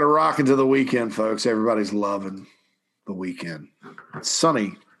 We're going to rock into the weekend, folks. Everybody's loving the weekend. It's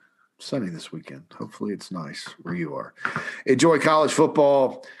sunny sunny this weekend. Hopefully it's nice where you are. Enjoy college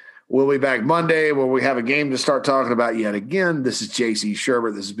football. We'll be back Monday where we have a game to start talking about yet again. This is JC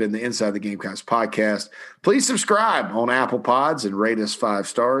Sherbert. This has been the Inside the Gamecocks podcast. Please subscribe on Apple Pods and rate us 5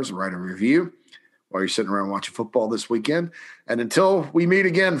 stars and write a review while you're sitting around watching football this weekend. And until we meet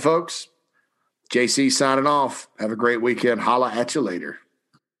again, folks, JC signing off. Have a great weekend. Holla at you later.